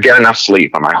girlfriend? Did I get enough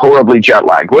sleep? Am I horribly jet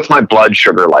lagged? What's my blood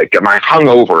sugar like? Am I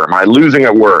hungover? Am I losing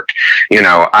at work?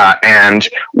 And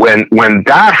when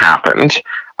that happened,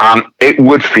 it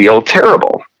would feel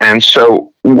terrible. And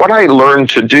so what I learned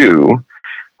to do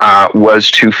was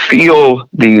to feel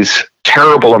these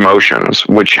terrible emotions,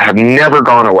 which have never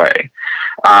gone away,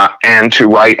 and to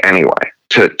write anyway,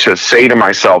 to say to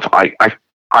myself,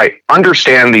 I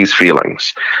understand these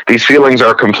feelings. These feelings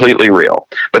are completely real,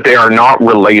 but they are not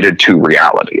related to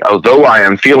reality. Although I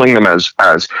am feeling them as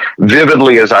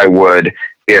vividly as I would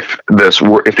if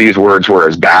these words were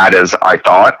as bad as I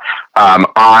thought,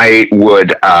 I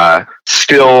would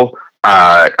still.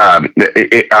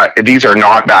 These are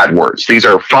not bad words. These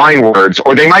are fine words,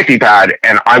 or they might be bad,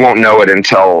 and I won't know it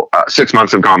until 6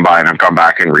 months have gone by and I've gone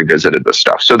back and revisited this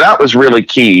stuff. So that was really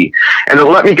key, and it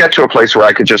let me get to a place where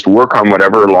I could just work on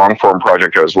whatever long form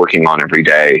project I was working on every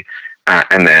day,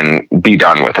 and then be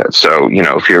done with it. So,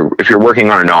 if you're working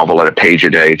on a novel at a page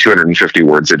a day, 250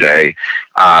 words a day,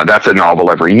 that's a novel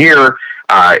every year.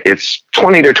 It's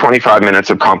 20 to 25 minutes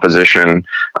of composition.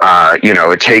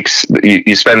 It takes,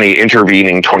 you spend the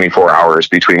intervening 24 hours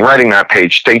between writing that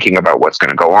page, thinking about what's going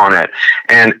to go on it.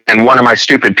 And one of my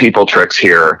stupid people tricks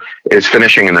here is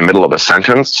finishing in the middle of a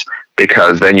sentence,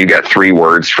 because then you get 3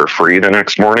 words for free the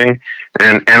next morning.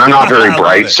 And I'm not very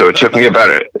bright, so it took me about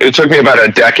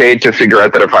a decade to figure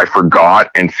out that if I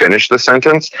forgot and finished the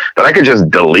sentence, that I could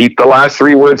just delete the last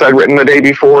 3 words I'd written the day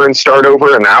before and start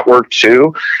over, and that worked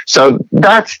too. So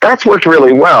that's worked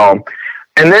really well.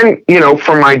 And then,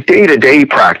 for my day-to-day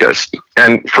practice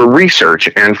and for research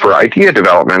and for idea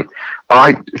development,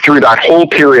 through that whole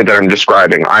period that I'm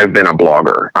describing, I've been a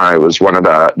blogger. I was one of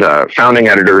the founding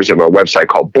editors of a website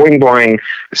called Boing Boing,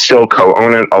 still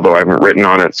co-own it, although I haven't written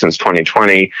on it since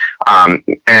 2020.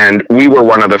 And we were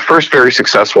one of the first very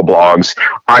successful blogs.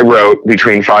 I wrote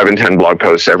between 5 and 10 blog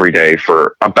posts every day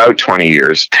for about 20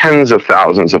 years, tens of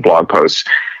thousands of blog posts.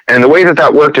 And the way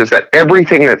that worked is that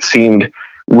everything that seemed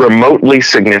remotely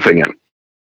significant,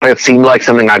 it seemed like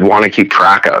something I'd want to keep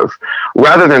track of,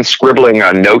 rather than scribbling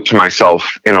a note to myself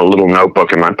in a little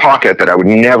notebook in my pocket that I would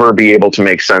never be able to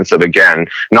make sense of again,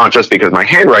 not just because my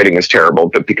handwriting is terrible,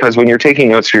 but because when you're taking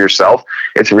notes for yourself,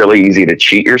 it's really easy to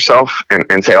cheat yourself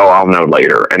and say, oh, I'll know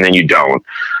later, and then you don't.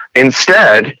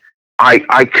 Instead,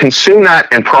 I consumed that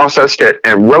and processed it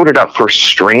and wrote it up for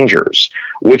strangers,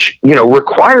 which,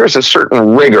 requires a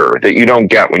certain rigor that you don't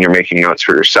get when you're making notes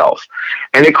for yourself.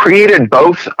 And it created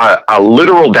both a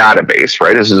literal database,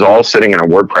 right? This is all sitting in a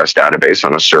WordPress database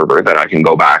on a server that I can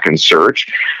go back and search,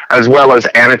 as well as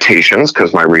annotations,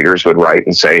 because my readers would write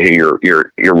and say, hey,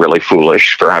 you're really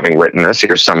foolish for having written this.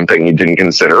 Here's something you didn't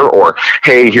consider, or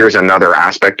hey, here's another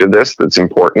aspect of this that's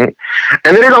important.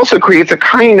 And then it also creates a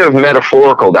kind of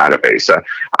metaphorical database,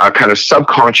 a kind of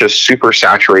subconscious, super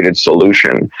saturated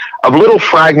solution of little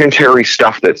fragmentary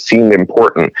stuff that seemed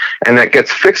important and that gets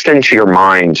fixed into your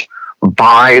mind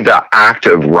by the act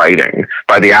of writing,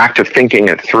 by the act of thinking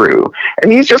it through. And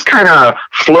these just kind of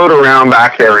float around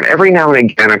back there, and every now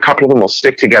and again, a couple of them will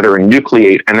stick together and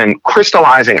nucleate, and then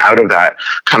crystallizing out of that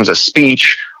comes a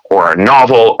speech or a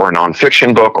novel or a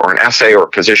nonfiction book or an essay or a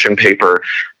position paper.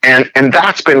 And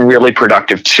that's been really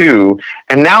productive too.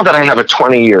 And now that I have a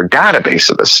 20-year database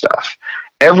of this stuff,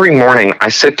 every morning I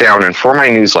sit down and for my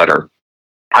newsletter,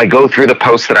 I go through the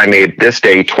posts that I made this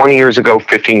day, 20 years ago,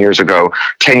 15 years ago,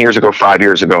 10 years ago, 5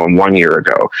 years ago, and 1 year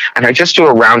ago. And I just do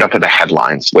a roundup of the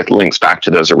headlines with links back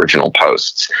to those original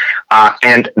posts.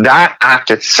 And that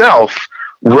act itself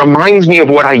reminds me of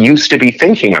what I used to be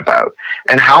thinking about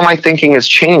and how my thinking has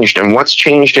changed and what's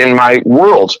changed in my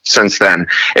world since then.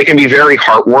 It can be very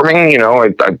heartwarming,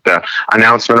 the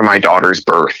announcement of my daughter's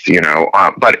birth,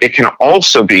 but it can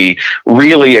also be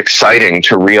really exciting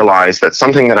to realize that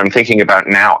something that I'm thinking about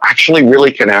now actually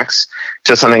really connects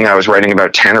to something I was writing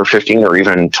about 10 or 15 or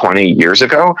even 20 years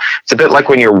ago. It's a bit like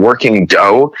when you're working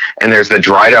dough and there's the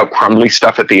dried out crumbly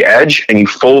stuff at the edge and you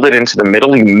fold it into the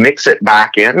middle, you mix it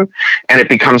back in, and it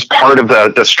becomes part of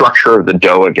the structure of the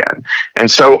dough again. And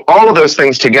so all of those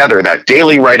things together, that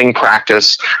daily writing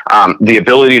practice, the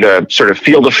ability to sort of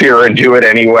feel the fear and do it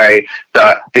anyway,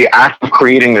 the act of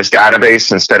creating this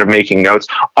database instead of making notes,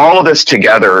 all of this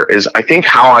together is, I think,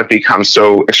 how I've become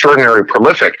so extraordinarily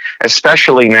prolific,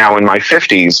 especially now in my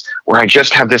 50s, where I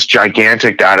just have this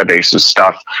gigantic database of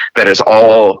stuff that is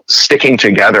all sticking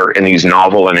together in these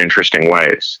novel and interesting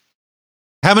ways.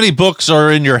 How many books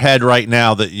are in your head right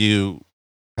now that you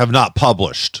have not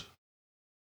published?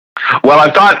 Well,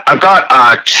 I've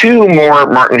got two more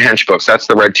Martin Hench books. That's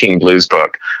the Red Team Blues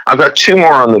book. I've got two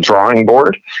more on the drawing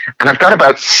board, and I've got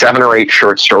about 7 or 8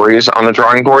 short stories on the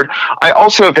drawing board. I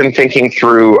also have been thinking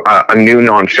through a new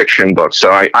nonfiction book. So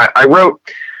I wrote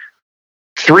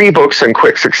 3 books in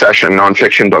quick succession,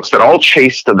 nonfiction books that all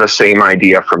chased the same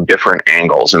idea from different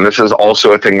angles. And this is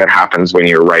also a thing that happens when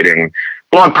you're writing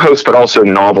blog posts, but also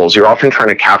novels. You're often trying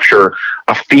to capture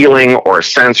a feeling or a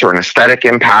sense or an aesthetic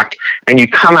impact, and you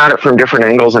come at it from different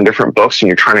angles in different books, and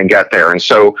you're trying to get there. And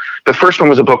so the first one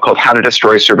was a book called How to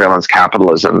Destroy Surveillance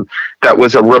Capitalism that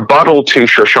was a rebuttal to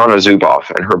Shoshana Zuboff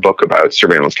and her book about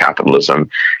surveillance capitalism.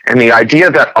 And the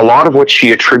idea that a lot of what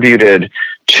she attributed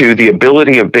to the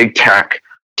ability of big tech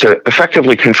to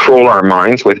effectively control our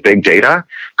minds with big data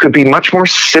could be much more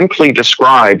simply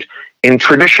described in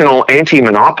traditional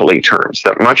anti-monopoly terms,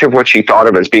 that much of what she thought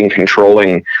of as being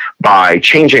controlling by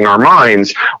changing our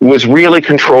minds was really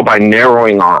controlled by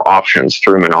narrowing our options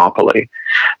through monopoly.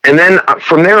 And then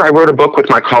from there, I wrote a book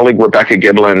with my colleague Rebecca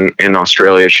Giblin in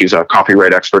Australia. She's a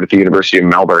copyright expert at the University of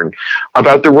Melbourne,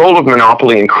 about the role of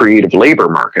monopoly in creative labor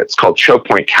markets, called Choke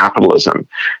Point Capitalism.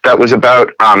 That was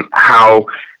about how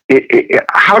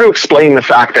to explain the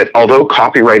fact that although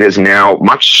copyright is now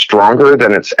much stronger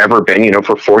than it's ever been,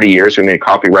 for 40 years we made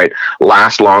copyright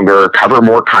last longer, cover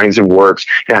more kinds of works,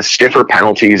 it has stiffer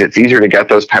penalties, it's easier to get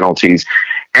those penalties.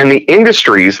 And the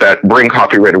industries that bring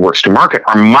copyrighted works to market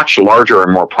are much larger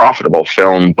and more profitable: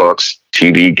 film, books,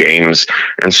 TV, games,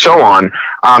 and so on.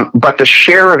 But the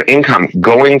share of income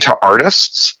going to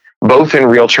artists, both in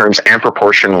real terms and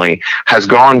proportionally, has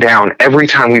gone down every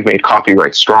time we've made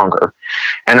copyright stronger.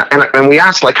 And we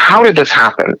asked, how did this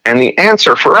happen? And the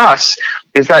answer for us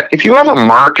is that if you have a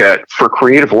market for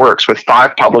creative works with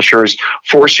 5 publishers,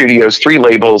 4 studios, 3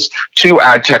 labels, 2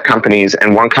 ad tech companies,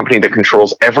 and 1 company that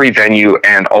controls every venue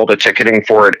and all the ticketing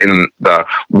for it in the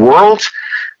world,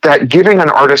 that giving an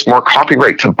artist more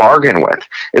copyright to bargain with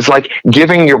is like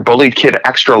giving your bullied kid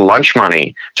extra lunch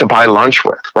money to buy lunch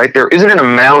with, right? There isn't an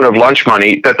amount of lunch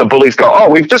money that the bullies go, oh,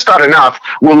 we've just got enough,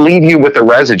 we'll leave you with the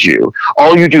residue.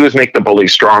 All you do is make the bully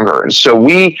stronger. And so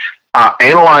we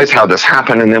analyze how this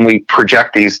happened, and then we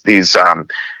project these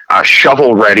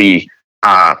shovel-ready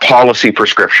policy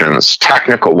prescriptions,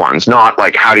 technical ones, not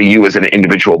like how do you as an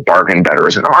individual bargain better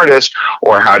as an artist,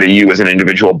 or how do you as an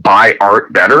individual buy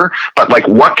art better, but like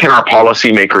what can our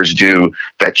policymakers do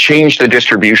that change the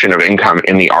distribution of income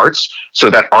in the arts so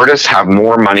that artists have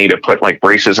more money to put like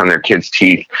braces on their kids'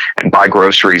 teeth and buy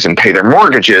groceries and pay their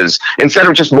mortgages, instead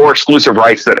of just more exclusive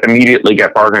rights that immediately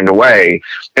get bargained away.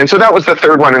 And so that was the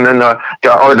third one. And then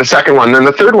the second one. Then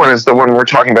the third one is the one we're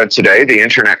talking about today, The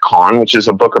Internet Con, which is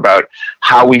a book about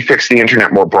how we fix the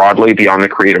internet more broadly beyond the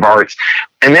creative arts.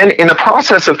 And then in the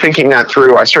process of thinking that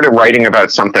through, I started writing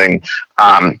about something.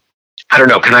 I don't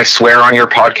know, can I swear on your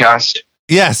podcast?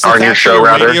 Yes. On your show,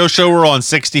 rather? Radio show, we're on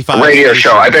 65. Radio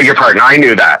show, I beg your pardon. I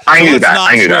knew that. I knew that.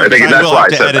 I think that's why I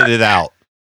said that. Edit it out.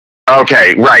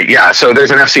 Okay, right, yeah. So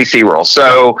there's an FCC rule.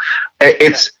 So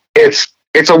it's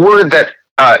a word that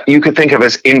you could think of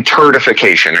as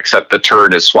interdification, except the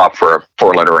turd is swapped for a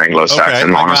 4-letter Anglo-Saxon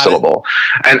monosyllable.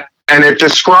 And it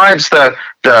describes the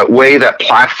way that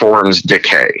platforms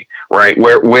decay, right?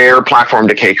 Where platform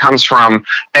decay comes from,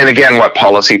 and again, what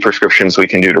policy prescriptions we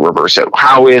can do to reverse it.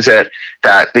 How is it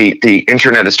that the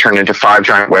internet is turned into 5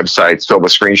 giant websites filled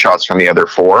with screenshots from the other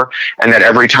 4, and that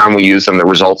every time we use them, the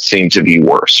results seem to be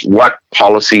worse? What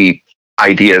policy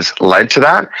ideas led to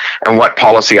that, and what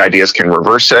policy ideas can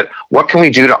reverse it? What can we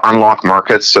do to unlock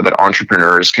markets so that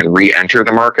entrepreneurs can re-enter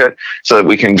the market, so that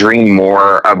we can dream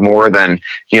more than,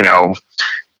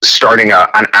 starting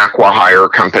an acqui-hire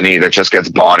company that just gets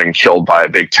bought and killed by a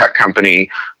big tech company?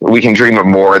 We can dream of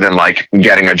more than like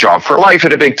getting a job for life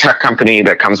at a big tech company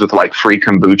that comes with like free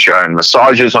kombucha and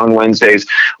massages on Wednesdays.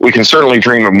 We can certainly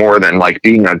dream of more than like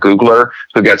being a Googler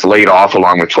who gets laid off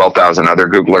along with 12,000 other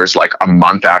Googlers like a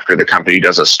month after the company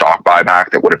does a stock buyback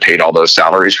that would have paid all those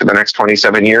salaries for the next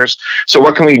 27 years. So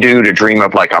what can we do to dream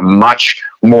of like a much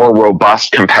more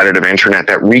robust competitive internet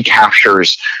that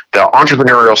recaptures the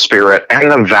entrepreneurial spirit and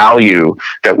the value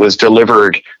that was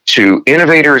delivered to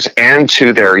innovators and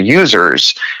to their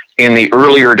users in the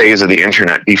earlier days of the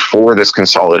internet before this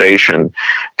consolidation.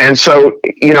 And so,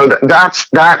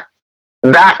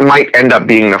 that might end up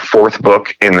being the fourth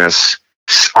book in this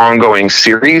ongoing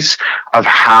series of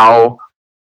how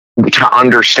to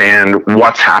understand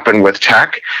what's happened with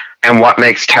tech and what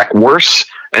makes tech worse,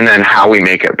 and then how we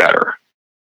make it better.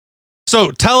 So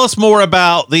tell us more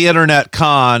about the Internet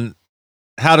Con,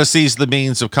 how to seize the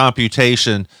means of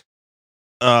computation.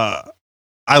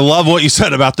 I love what you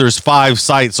said about there's 5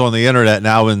 sites on the internet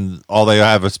now and all they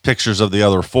have is pictures of the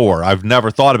other 4. I've never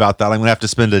thought about that. I'm going to have to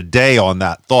spend a day on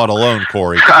that thought alone,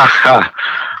 Cory.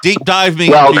 Deep dive me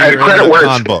into your Internet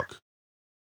Con book.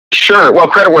 Sure. Well,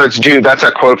 credit where it's due. That's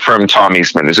a quote from Tom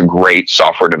Eastman, who's a great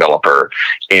software developer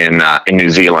in New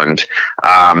Zealand.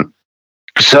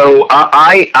 So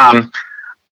I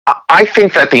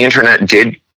think that the internet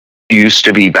did used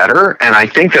to be better, and I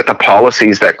think that the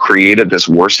policies that created this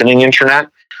worsening internet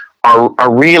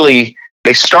are really,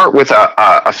 they start with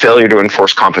a failure to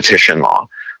enforce competition law.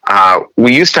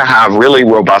 We used to have really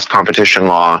robust competition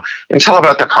law until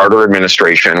about the Carter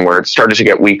administration, where it started to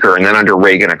get weaker, and then under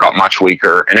Reagan it got much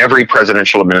weaker, and every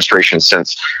presidential administration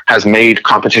since has made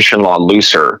competition law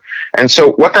looser. And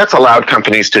so what that's allowed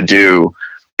companies to do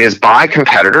is buy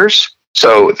competitors.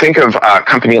 So think of a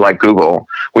company like Google,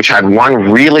 which had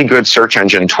one really good search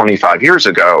engine 25 years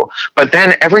ago, but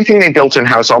then everything they built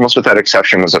in-house, almost without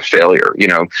exception, was a failure.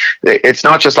 It's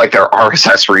not just like their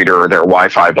RSS reader or their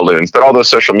Wi-Fi balloons, but all those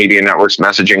social media networks,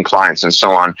 messaging clients, and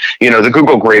so on. The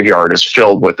Google graveyard is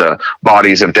filled with the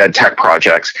bodies of dead tech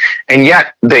projects. And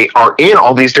yet they are in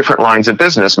all these different lines of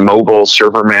business: mobile,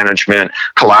 server management,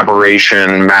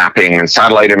 collaboration, mapping, and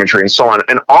satellite imagery, and so on.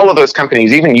 And all of those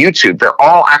companies, even YouTube, they're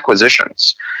all acquisitions.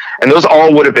 And those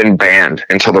all would have been banned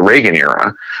until the Reagan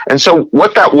era. And so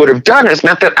what that would have done is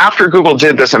meant that after Google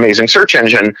did this amazing search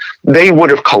engine, they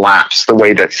would have collapsed the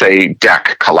way that, say,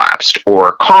 DEC collapsed,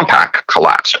 or Compaq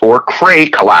collapsed, or Cray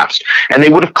collapsed. And they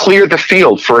would have cleared the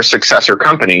field for a successor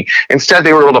company. Instead,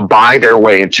 they were able to buy their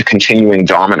way into continuing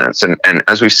dominance. And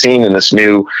as we've seen in this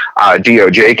new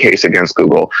DOJ case against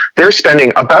Google, they're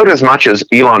spending about as much as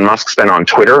Elon Musk spent on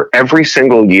Twitter every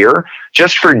single year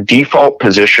just for default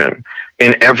position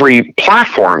in every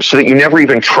platform, so that you never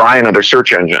even try another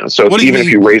search engine. So if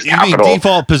you raise capital, mean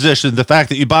default position, the fact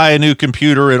that you buy a new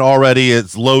computer and already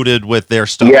it's loaded with their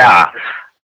stuff. Yeah.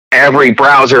 Every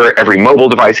browser, every mobile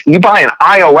device, you buy an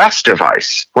iOS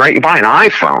device, right? You buy an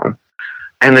iPhone,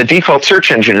 and the default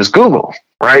search engine is Google,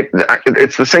 right?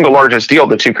 It's the single largest deal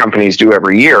the two companies do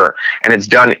every year, and it's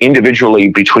done individually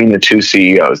between the two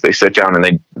CEOs. They sit down and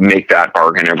they make that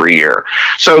bargain every year.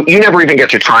 So you never even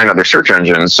get to try another search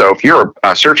engine. So if you're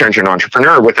a search engine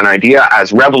entrepreneur with an idea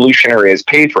as revolutionary as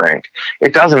PageRank,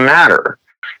 it doesn't matter,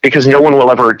 because no one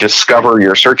will ever discover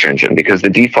your search engine, because the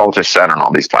default is set on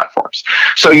all these platforms.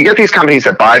 So you get these companies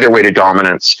that buy their way to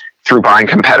dominance through buying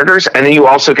competitors, and then you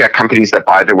also get companies that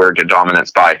buy their way to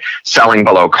dominance by selling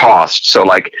below cost. So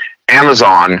like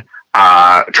Amazon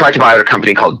tried to buy a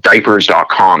company called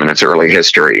Diapers.com in its early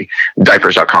history.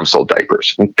 Diapers.com sold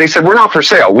diapers. They said, we're not for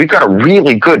sale. We've got a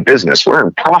really good business. We're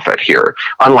in profit here.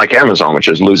 Unlike Amazon, which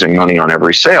is losing money on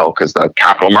every sale because the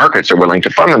capital markets are willing to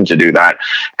fund them to do that.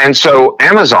 And so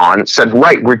Amazon said,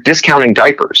 right, we're discounting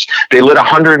diapers. They lit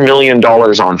 $100 million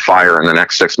on fire in the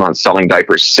next 6 months selling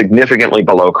diapers significantly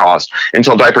below cost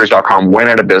until Diapers.com went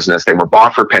out of business. They were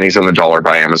bought for pennies on the dollar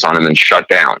by Amazon and then shut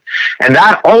down. And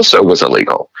that also was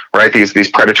illegal. Right, these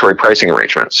predatory pricing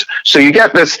arrangements. So you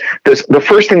get this. The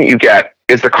first thing that you get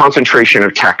is the concentration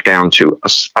of tech down to a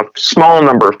small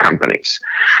number of companies.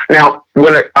 Now,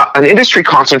 when an industry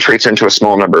concentrates into a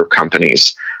small number of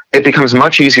companies, it becomes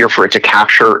much easier for it to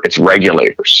capture its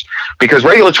regulators, because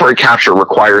regulatory capture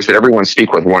requires that everyone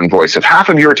speak with one voice. If half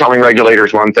of you are telling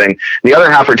regulators one thing, the other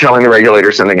half are telling the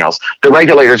regulators something else, the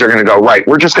regulators are going to go, right,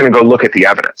 we're just going to go look at the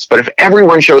evidence. But if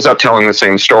everyone shows up telling the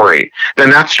same story, then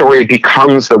that story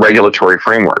becomes the regulatory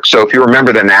framework. So if you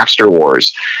remember the Napster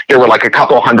wars, there were like a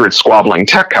couple hundred squabbling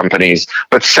tech companies,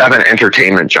 but 7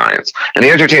 entertainment giants. And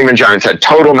the entertainment giants had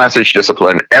total message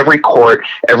discipline. Every court,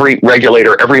 every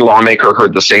regulator, every lawmaker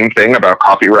heard the same thing about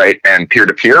copyright and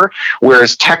peer-to-peer,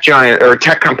 whereas tech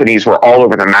companies were all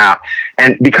over the map.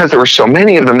 And because there were so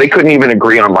many of them, they couldn't even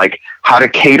agree on like how to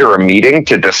cater a meeting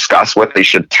to discuss what they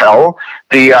should tell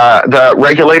the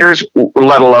regulators,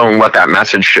 let alone what that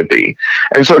message should be.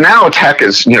 And so now tech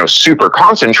is, super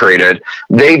concentrated.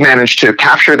 They've managed to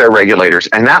capture their regulators,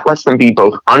 and that lets them be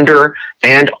both under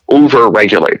and over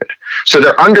regulated. So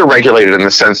they're under regulated in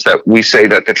the sense that we say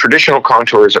that the traditional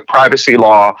contours of privacy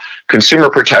law, consumer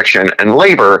protection, and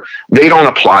labor, they don't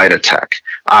apply to tech.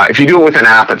 If you do it with an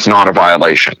app, it's not a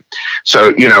violation.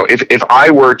 So, if I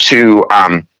were to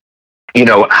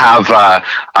have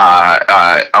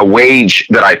a wage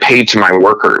that I paid to my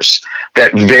workers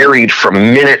that varied from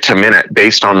minute to minute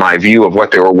based on my view of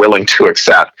what they were willing to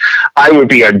accept, I would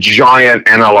be a giant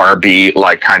NLRB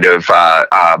like kind of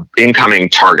incoming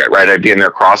target, right? I'd be in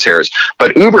their crosshairs.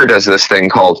 But Uber does this thing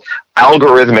called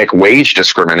algorithmic wage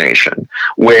discrimination,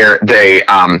 where there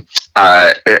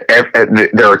are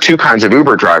two kinds of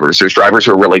Uber drivers. There's drivers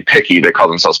who are really picky, they call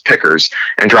themselves pickers,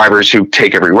 and drivers who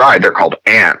take every ride, they're called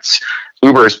ants.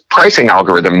 Uber's pricing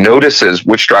algorithm notices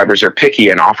which drivers are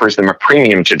picky and offers them a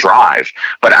premium to drive.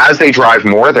 But as they drive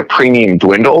more, the premium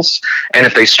dwindles. And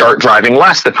if they start driving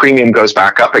less, the premium goes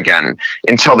back up again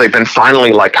until they've been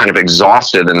finally like kind of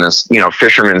exhausted in this,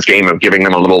 fisherman's game of giving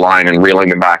them a little line and reeling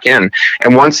them back in.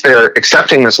 And once they're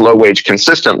accepting this low wage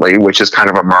consistently, which is kind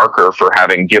of a marker for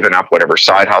having given up whatever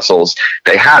side hustles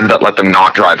they had that let them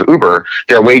not drive Uber,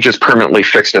 their wage is permanently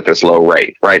fixed at this low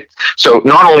rate, right? So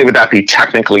not only would that be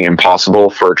technically impossible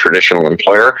for a traditional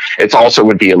employer, it also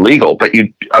would be illegal, but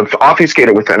you obfuscate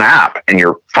it with an app and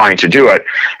you're fine to do it.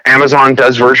 Amazon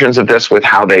does versions of this with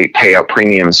how they pay out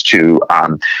premiums to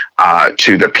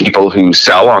the people who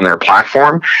sell on their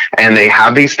platform, and they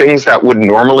have these things that would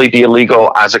normally be illegal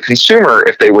as a consumer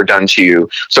if they were done to you.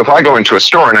 So if I go into a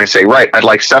store and I say, right, I'd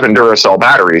like 7 Duracell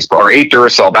batteries or 8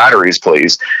 Duracell batteries,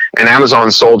 please, and Amazon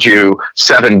sold you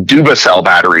 7 Duracell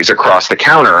batteries across the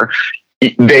counter,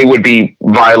 they would be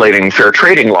violating fair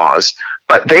trading laws.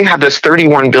 But they have this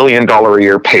 $31 billion a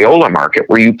year payola market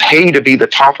where you pay to be the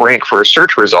top rank for a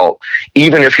search result,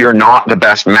 even if you're not the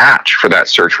best match for that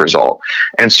search result.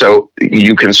 And so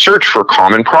you can search for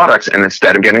common products, and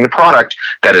instead of getting the product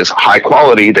that is high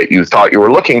quality that you thought you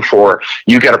were looking for,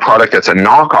 you get a product that's a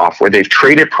knockoff where they've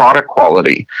traded product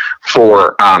quality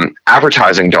for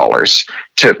advertising dollars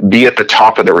to be at the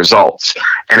top of the results.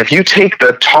 And if you take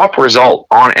the top result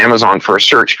on Amazon for a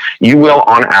search, you will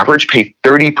on average pay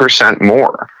 30% more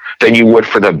than you would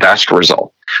for the best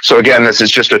result. So again, this is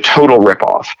just a total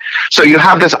ripoff. So you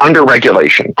have this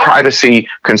under-regulation, privacy,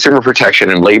 consumer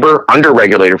protection, and labor,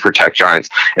 under-regulated for tech giants.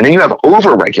 And then you have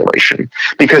over-regulation,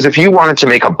 because if you wanted to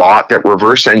make a bot that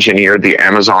reverse engineered the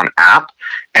Amazon app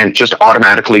and just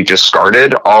automatically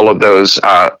discarded all of those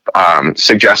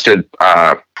suggested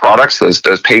products,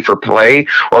 those pay for play,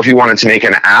 or if you wanted to make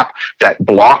an app that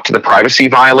blocked the privacy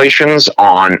violations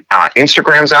on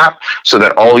Instagram's app so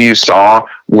that all you saw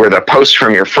were the posts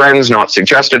from your friends, not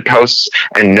suggested posts,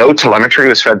 and no telemetry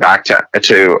was fed back to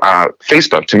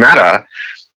Facebook, to Meta,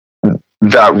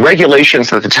 the regulations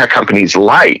that the tech companies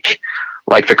like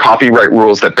the copyright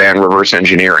rules that ban reverse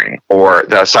engineering, or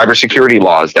the cybersecurity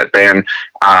laws that ban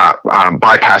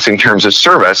bypassing terms of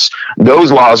service,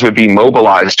 those laws would be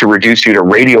mobilized to reduce you to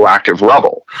radioactive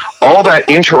level. All that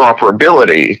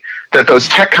interoperability that those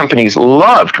tech companies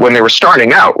loved when they were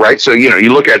starting out, right? So,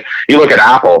 you look at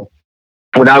Apple.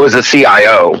 When I was a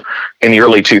CIO in the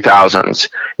early 2000s,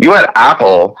 you had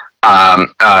Apple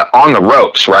on the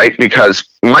ropes, right? Because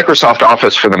Microsoft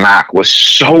Office for the Mac was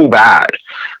so bad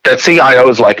that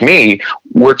CIOs like me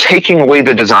were taking away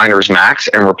the designers' Macs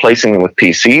and replacing them with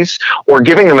PCs, or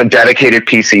giving them a dedicated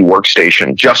PC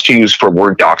workstation just to use for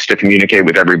Word docs to communicate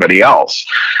with everybody else.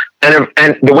 And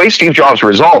the way Steve Jobs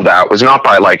resolved that was not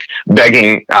by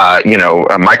begging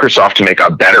Microsoft to make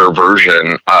a better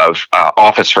version of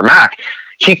Office for Mac.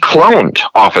 He cloned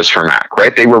Office for Mac,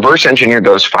 right? They reverse engineered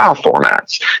those file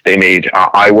formats. They made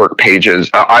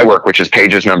iWork, which is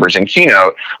pages, numbers, and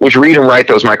Keynote, which read and write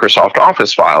those Microsoft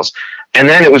Office files. And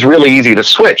then it was really easy to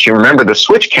switch. You remember the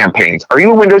switch campaigns. Are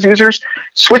you Windows users?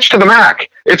 Switch to the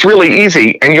Mac. It's really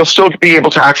easy, and you'll still be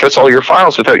able to access all your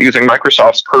files without using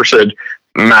Microsoft's cursed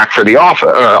Mac for the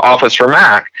Office for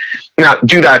Mac. Now,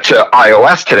 do that to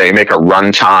iOS today, make a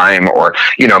runtime, or,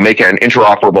 make an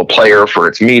interoperable player for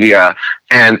its media,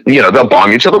 and, they'll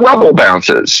bomb you till the rubble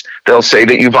bounces. They'll say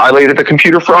that you violated the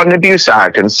Computer Fraud and Abuse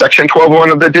Act and Section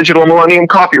 12.1 of the Digital Millennium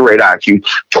Copyright Act. You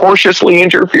tortiously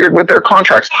interfered with their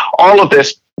contracts. All of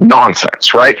this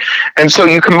nonsense, right? And so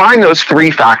you combine those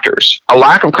three factors: a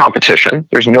lack of competition,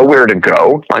 there's nowhere to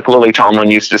go, like Lily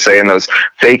Tomlin used to say in those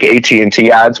fake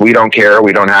AT&T ads, we don't care,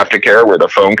 we don't have to care, we're the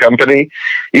phone company.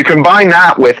 You combine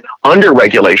that with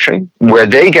under-regulation, where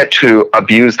they get to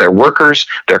abuse their workers,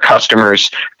 their customers,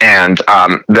 and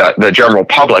the general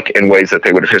public in ways that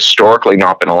they would have historically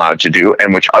not been allowed to do,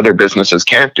 and which other businesses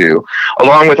can't do,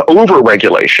 along with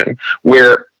over-regulation,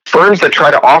 where firms that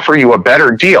try to offer you a better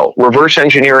deal, reverse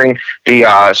engineering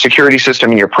the security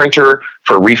system in your printer,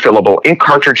 for refillable ink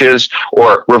cartridges,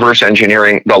 or reverse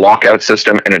engineering the lockout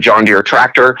system in a John Deere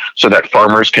tractor so that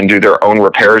farmers can do their own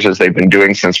repairs as they've been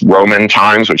doing since Roman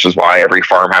times, which is why every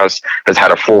farmhouse has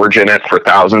had a forge in it for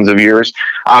thousands of years,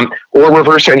 or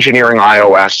reverse engineering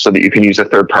iOS so that you can use a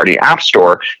third-party app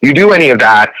store. You do any of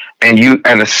that, and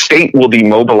the state will be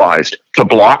mobilized to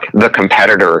block the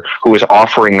competitor who is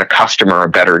offering the customer a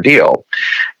better deal.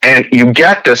 And you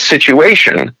get this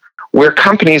situation where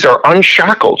companies are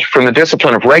unshackled from the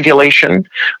discipline of regulation,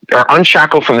 they're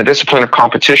unshackled from the discipline of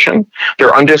competition,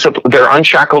 they're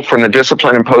unshackled from the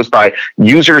discipline imposed by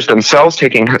users themselves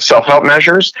taking self-help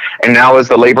measures, and now as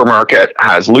the labor market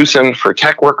has loosened for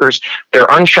tech workers, they're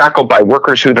unshackled by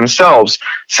workers who themselves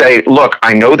say, look,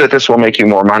 I know that this will make you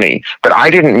more money, but I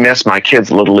didn't miss my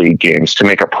kids' Little League games to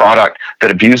make a product that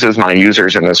abuses my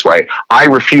users in this way. I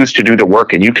refuse to do the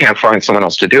work, and you can't find someone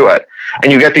else to do it.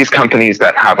 And you get these companies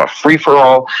that have a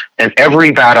free-for-all, and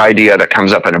every bad idea that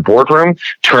comes up in a boardroom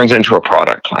turns into a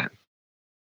product plan.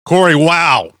 Cory,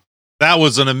 wow. That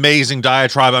was an amazing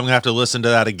diatribe. I'm going to have to listen to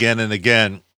that again and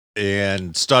again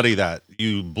and study that.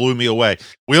 You blew me away.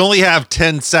 We only have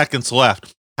 10 seconds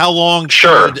left. How long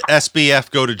should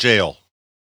SBF go to jail?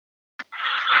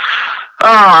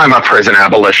 I'm a prison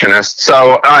abolitionist,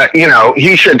 so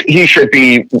he should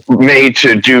be made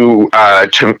to do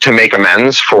to make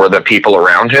amends for the people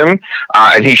around him,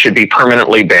 and he should be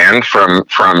permanently banned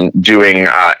from doing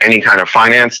any kind of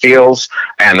finance deals.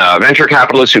 And venture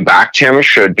capitalists who backed him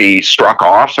should be struck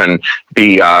off and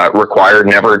be required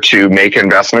never to make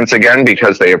investments again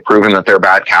because they have proven that they're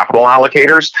bad capital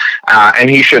allocators. And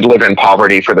he should live in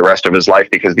poverty for the rest of his life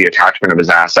because of the attachment of his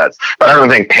assets. But I don't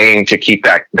think paying to keep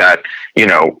that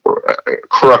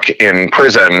crook in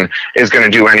prison is going to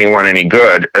do anyone any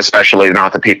good, especially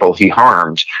not the people he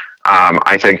harmed.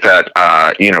 I think that,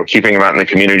 keeping him out in the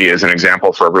community as an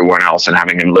example for everyone else and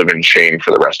having him live in shame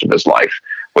for the rest of his life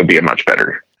would be a much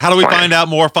better How do we plan. find out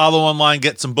more? Follow online,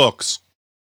 get some books.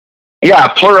 Yeah,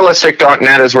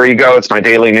 pluralistic.net is where you go. It's my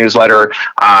daily newsletter.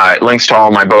 Links to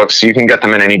all my books. You can get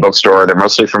them in any bookstore. They're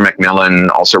mostly from Macmillan,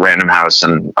 also Random House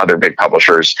and other big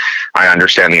publishers. I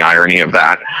understand the irony of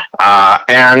that.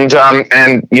 And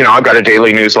I've got a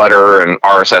daily newsletter and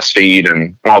RSS feed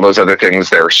and all those other things.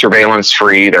 They're surveillance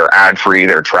free, they're ad free,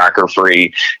 they're tracker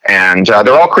free, and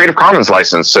they're all Creative Commons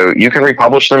licensed. So you can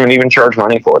republish them and even charge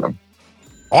money for them.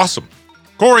 Awesome.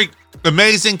 Cory,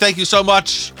 amazing. Thank you so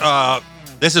much.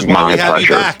 This is why we have you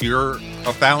back. You're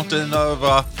a fountain of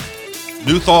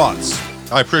new thoughts.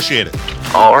 I appreciate it.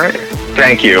 All right.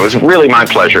 Thank you. It was really my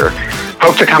pleasure.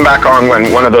 Hope to come back on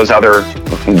when one of those other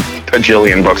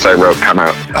bajillion books I wrote come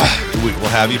out. We will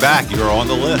have you back. You're on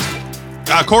the list.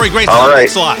 Cory, great stuff. All right.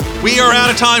 Thanks a lot. We are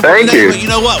out of time for Thank today, you. but you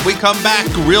know what? We come back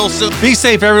real soon. Be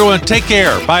safe, everyone. Take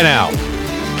care. Bye now.